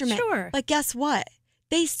instrument. Sure. But guess what?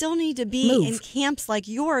 They still need to be in camps like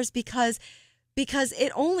yours because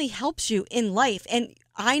it only helps you in life. And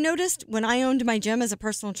I noticed when I owned my gym as a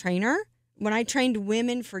personal trainer, when I trained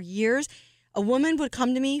women for years, a woman would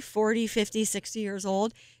come to me 40, 50, 60 years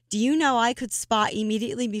old. Do you know I could spot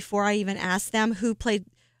immediately before I even asked them who played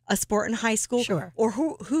a sport in high school? Sure. Or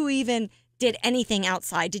who even did anything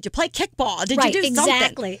outside? Did you play kickball? Did you do something?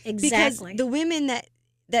 Exactly. Because the women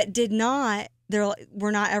that did not,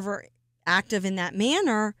 were not ever active in that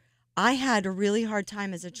manner, I had a really hard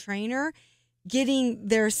time as a trainer getting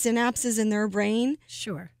their synapses in their brain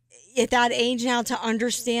Sure. at that age now to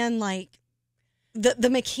understand like the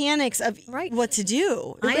mechanics of what to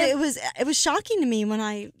do. It was shocking to me when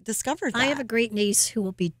I discovered that. I have a great niece who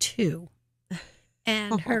will be 2,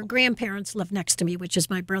 and her grandparents live next to me, which is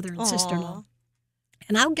my brother and sister-in-law.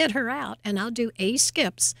 And I'll get her out, and I'll do A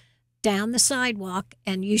skips down the sidewalk,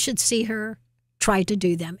 and you should see her try to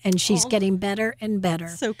do them. And she's getting better and better.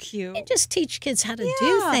 So cute. And just teach kids how to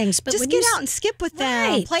do things. But just when get out and skip with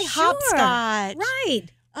them. Play hopscotch. Right.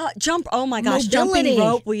 Jump. Oh my gosh. Mobility. Jumping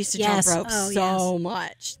rope. We used to jump rope so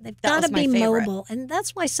much. They've got to be mobile. And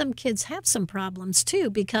that's why some kids have some problems too,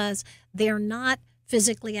 because they're not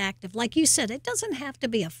physically active. Like you said, it doesn't have to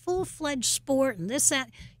be a full-fledged sport and this, that.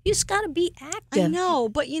 You just got to be active. I know.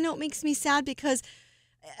 But, it makes me sad because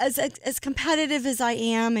as competitive as I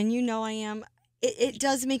am, and I am, it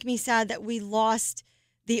does make me sad that we lost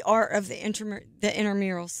the art of the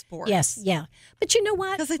intramural sport. Yes, yeah. But you know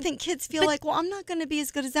what? Because I think kids feel like, well, I'm not going to be as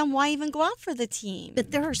good as them. Why even go out for the team?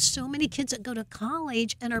 But there are so many kids that go to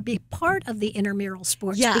college and are be part of the intramural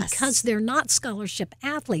sports because they're not scholarship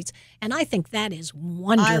athletes. And I think that is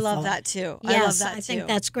wonderful. I love that too. Yes, I think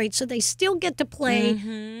that's great. So they still get to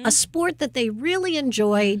play a sport that they really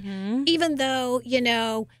enjoy, even though,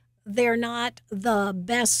 they're not the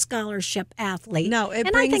best scholarship athlete. No,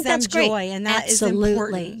 it brings them joy, and that is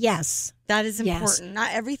important. Yes, that is important.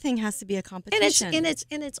 Not everything has to be a competition, and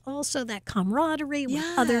it's also that camaraderie with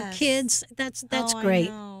other kids. That's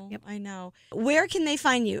great. I know. Where can they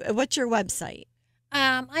find you? What's your website?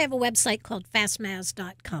 I have a website called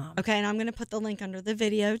fastmaz.com. Okay, and I'm going to put the link under the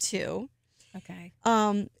video too. Okay.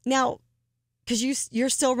 Now, because you're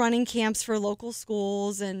still running camps for local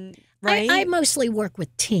schools and. Right? I mostly work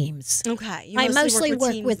with teams. Okay. I mostly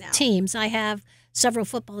work with teams. I have several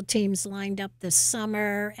football teams lined up this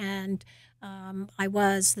summer, and I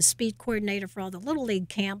was the speed coordinator for all the Little League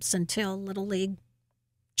camps until Little League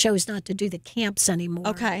chose not to do the camps anymore.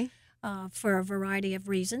 Okay. For a variety of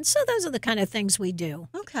reasons. So those are the kind of things we do.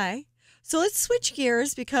 Okay. So let's switch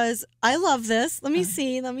gears because I love this. Let me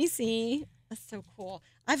see. That's so cool.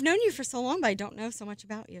 I've known you for so long, but I don't know so much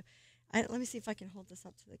about you. Let me see if I can hold this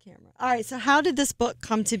up to the camera. All right, so how did this book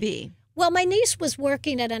come to be? Well, my niece was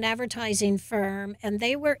working at an advertising firm, and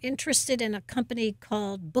they were interested in a company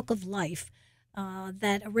called Book of Life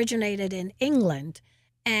that originated in England.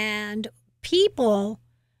 And people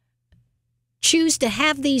choose to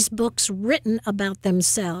have these books written about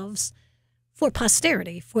themselves for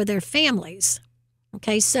posterity, for their families.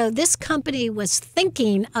 Okay, so this company was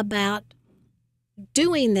thinking about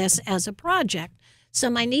doing this as a project. So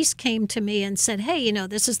my niece came to me and said, hey,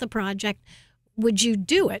 this is the project. Would you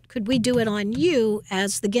do it? Could we do it on you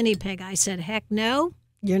as the guinea pig? I said, heck no,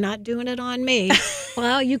 you're not doing it on me.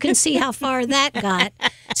 Well, you can see how far that got.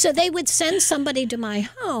 So they would send somebody to my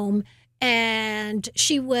home, and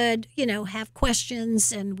she would, have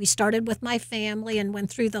questions. And we started with my family and went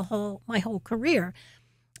through my whole career.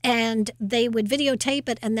 And they would videotape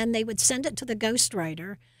it, and then they would send it to the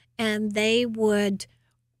ghostwriter, and they would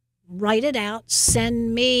write it out,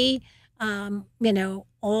 send me,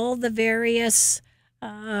 all the various,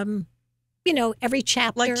 every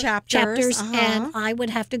chapter. Like chapters. And I would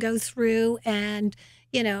have to go through and,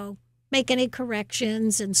 make any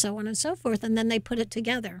corrections and so on and so forth. And then they put it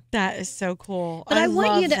together. That is so cool. But I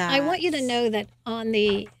want you to know that on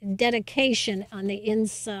the dedication on the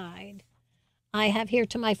inside, I have here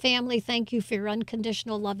to my family, thank you for your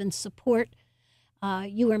unconditional love and support.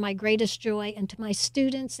 You are my greatest joy, and to my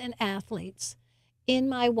students and athletes, in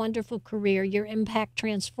my wonderful career, your impact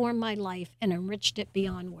transformed my life and enriched it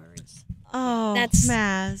beyond words. Oh, that's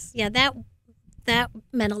Maz. Yeah, that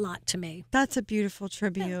meant a lot to me. That's a beautiful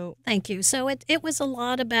tribute. Yeah, thank you. So it was a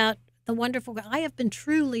lot about the wonderful. I have been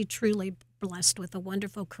truly, truly blessed with a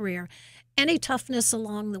wonderful career. Any toughness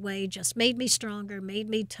along the way just made me stronger, made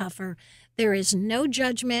me tougher. There is no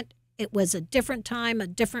judgment. It was a different time, a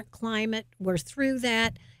different climate. We're through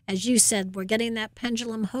that. As you said, we're getting that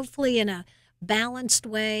pendulum hopefully in a balanced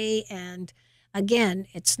way. And again,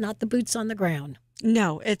 it's not the boots on the ground.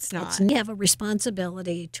 No, it's not. We have a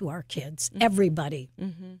responsibility to our kids, everybody.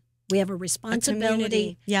 We have a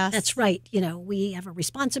responsibility. Yes. That's right. We have a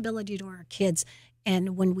responsibility to our kids.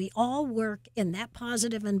 And when we all work in that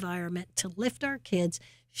positive environment to lift our kids,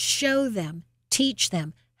 show them, teach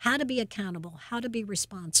them, how to be accountable, how to be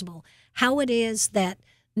responsible, how it is that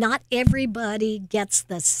not everybody gets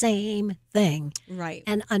the same thing. Right.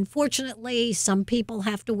 And unfortunately, some people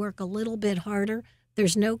have to work a little bit harder.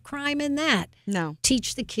 There's no crime in that. No.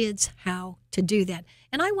 Teach the kids how to do that.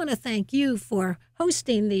 And I want to thank you for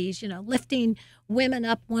hosting these, lifting women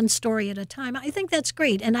up one story at a time. I think that's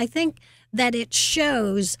great. And I think that it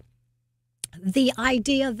shows the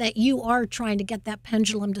idea that you are trying to get that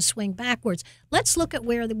pendulum to swing backwards. Let's look at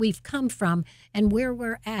where we've come from and where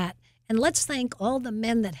we're at. And let's thank all the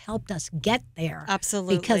men that helped us get there.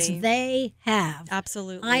 Absolutely. Because they have.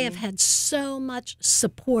 Absolutely. I have had so much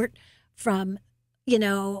support from,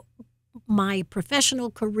 my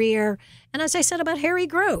professional career. And as I said about Harry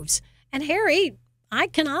Groves. And Harry, I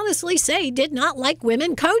can honestly say, did not like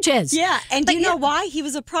women coaches. Yeah, and do you know why? He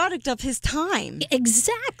was a product of his time.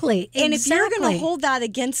 Exactly. And if you're going to hold that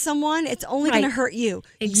against someone, it's only going to hurt you.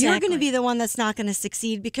 Exactly. You're going to be the one that's not going to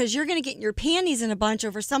succeed because you're going to get your panties in a bunch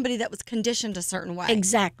over somebody that was conditioned a certain way.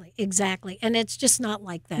 Exactly. And it's just not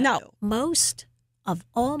like that. No. Most of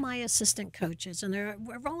all my assistant coaches, and there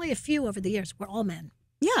were only a few over the years, were all men.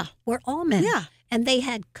 Yeah. We're all men. Yeah. And they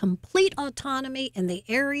had complete autonomy in the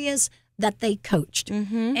areas that they coached.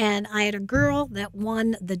 Mm-hmm. And I had a girl that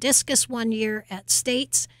won the discus one year at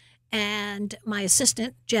States, and my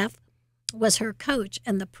assistant, Jeff, was her coach.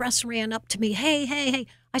 And the press ran up to me, hey.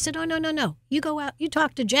 I said, oh, no. You go out, you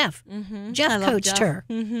talk to Jeff. Mm-hmm. Jeff coached her.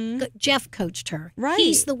 Mm-hmm. Jeff coached her. Right.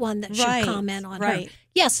 He's the one that should comment on her.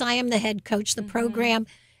 Yes, I am the head coach. The program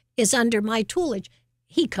is under my tutelage.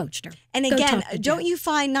 He coached her. And again, don't you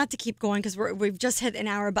find, not to keep going because we've just hit an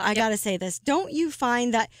hour, but I got to say this. Don't you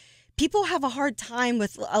find that people have a hard time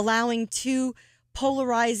with allowing two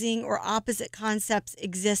polarizing or opposite concepts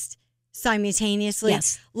exist simultaneously?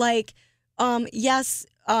 Yes. Like,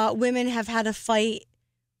 women have had a fight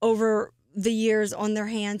over the years on their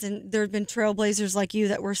hands, and there have been trailblazers like you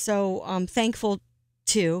that we're so thankful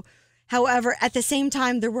to. However, at the same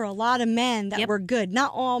time, there were a lot of men that were good.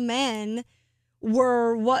 Not all men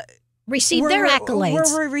were received their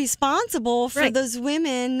accolades. Were responsible for those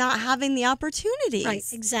women not having the opportunities. Right,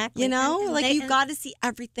 exactly. You've got to see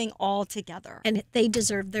everything all together. And they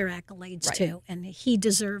deserve their accolades too. And he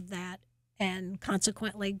deserved that. And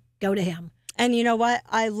consequently, go to him. And you know what?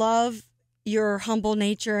 I love your humble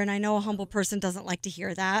nature. And I know a humble person doesn't like to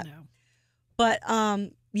hear that. No. But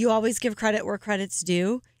you always give credit where credit's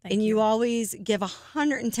due. Thank and you always give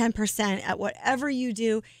 110% at whatever you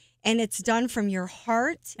do. And it's done from your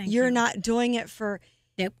heart. You're not doing it for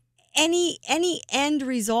any end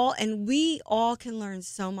result. And we all can learn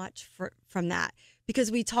so much from that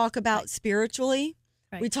because we talk about spiritually.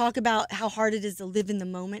 Right. We talk about how hard it is to live in the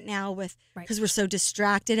moment now because we're so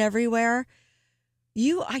distracted everywhere.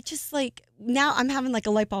 I just now I'm having like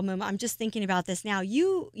a light bulb moment. I'm just thinking about this now.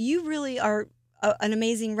 You really are an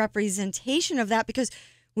amazing representation of that because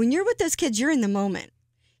when you're with those kids, you're in the moment.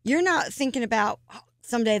 You're not thinking about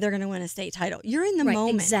someday they're going to win a state title. You're in the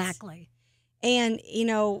moment. Exactly. And,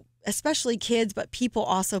 especially kids, but people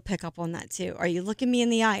also pick up on that too. Are you looking me in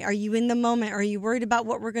the eye? Are you in the moment? Are you worried about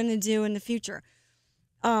what we're going to do in the future?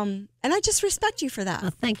 And I just respect you for that.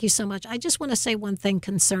 Well, thank you so much. I just want to say one thing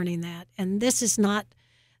concerning that. And this is not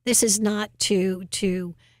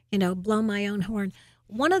to blow my own horn.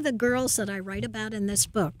 One of the girls that I write about in this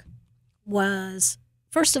book was,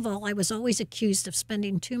 first of all, I was always accused of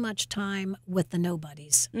spending too much time with the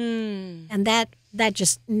nobodies. And that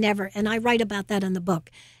just never, and I write about that in the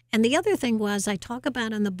book. And the other thing was I talk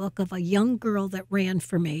about in the book of a young girl that ran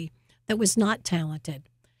for me that was not talented.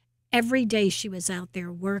 Every day she was out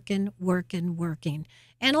there working.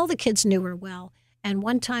 And all the kids knew her well. And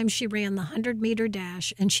one time she ran the 100-meter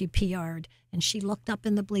dash and she PR'd. And she looked up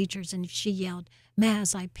in the bleachers and she yelled,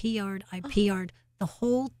 Maz, I PR'd. The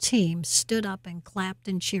whole team stood up and clapped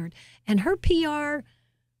and cheered. And her PR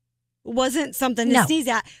wasn't something to sneeze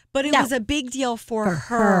at, but it was a big deal for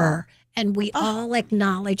her. And we all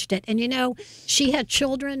acknowledged it. And, she had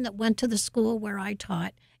children that went to the school where I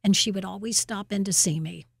taught, and she would always stop in to see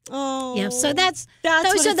me. Oh, yeah. So those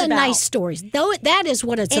what are the about. Nice stories. That is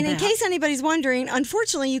what it's about. And in case anybody's wondering,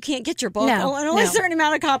 unfortunately, you can't get your book unless a certain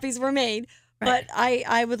amount of copies were made. Right. But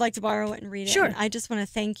I would like to borrow it and read it. Sure. And I just want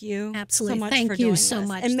to thank you Absolutely. so much thank for you doing so this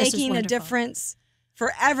much. and This making a difference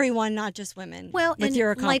for everyone, not just women. Well, with and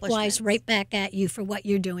your accomplishments. likewise, right back at you for what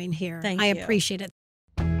you're doing here. Thank you. I you. appreciate it.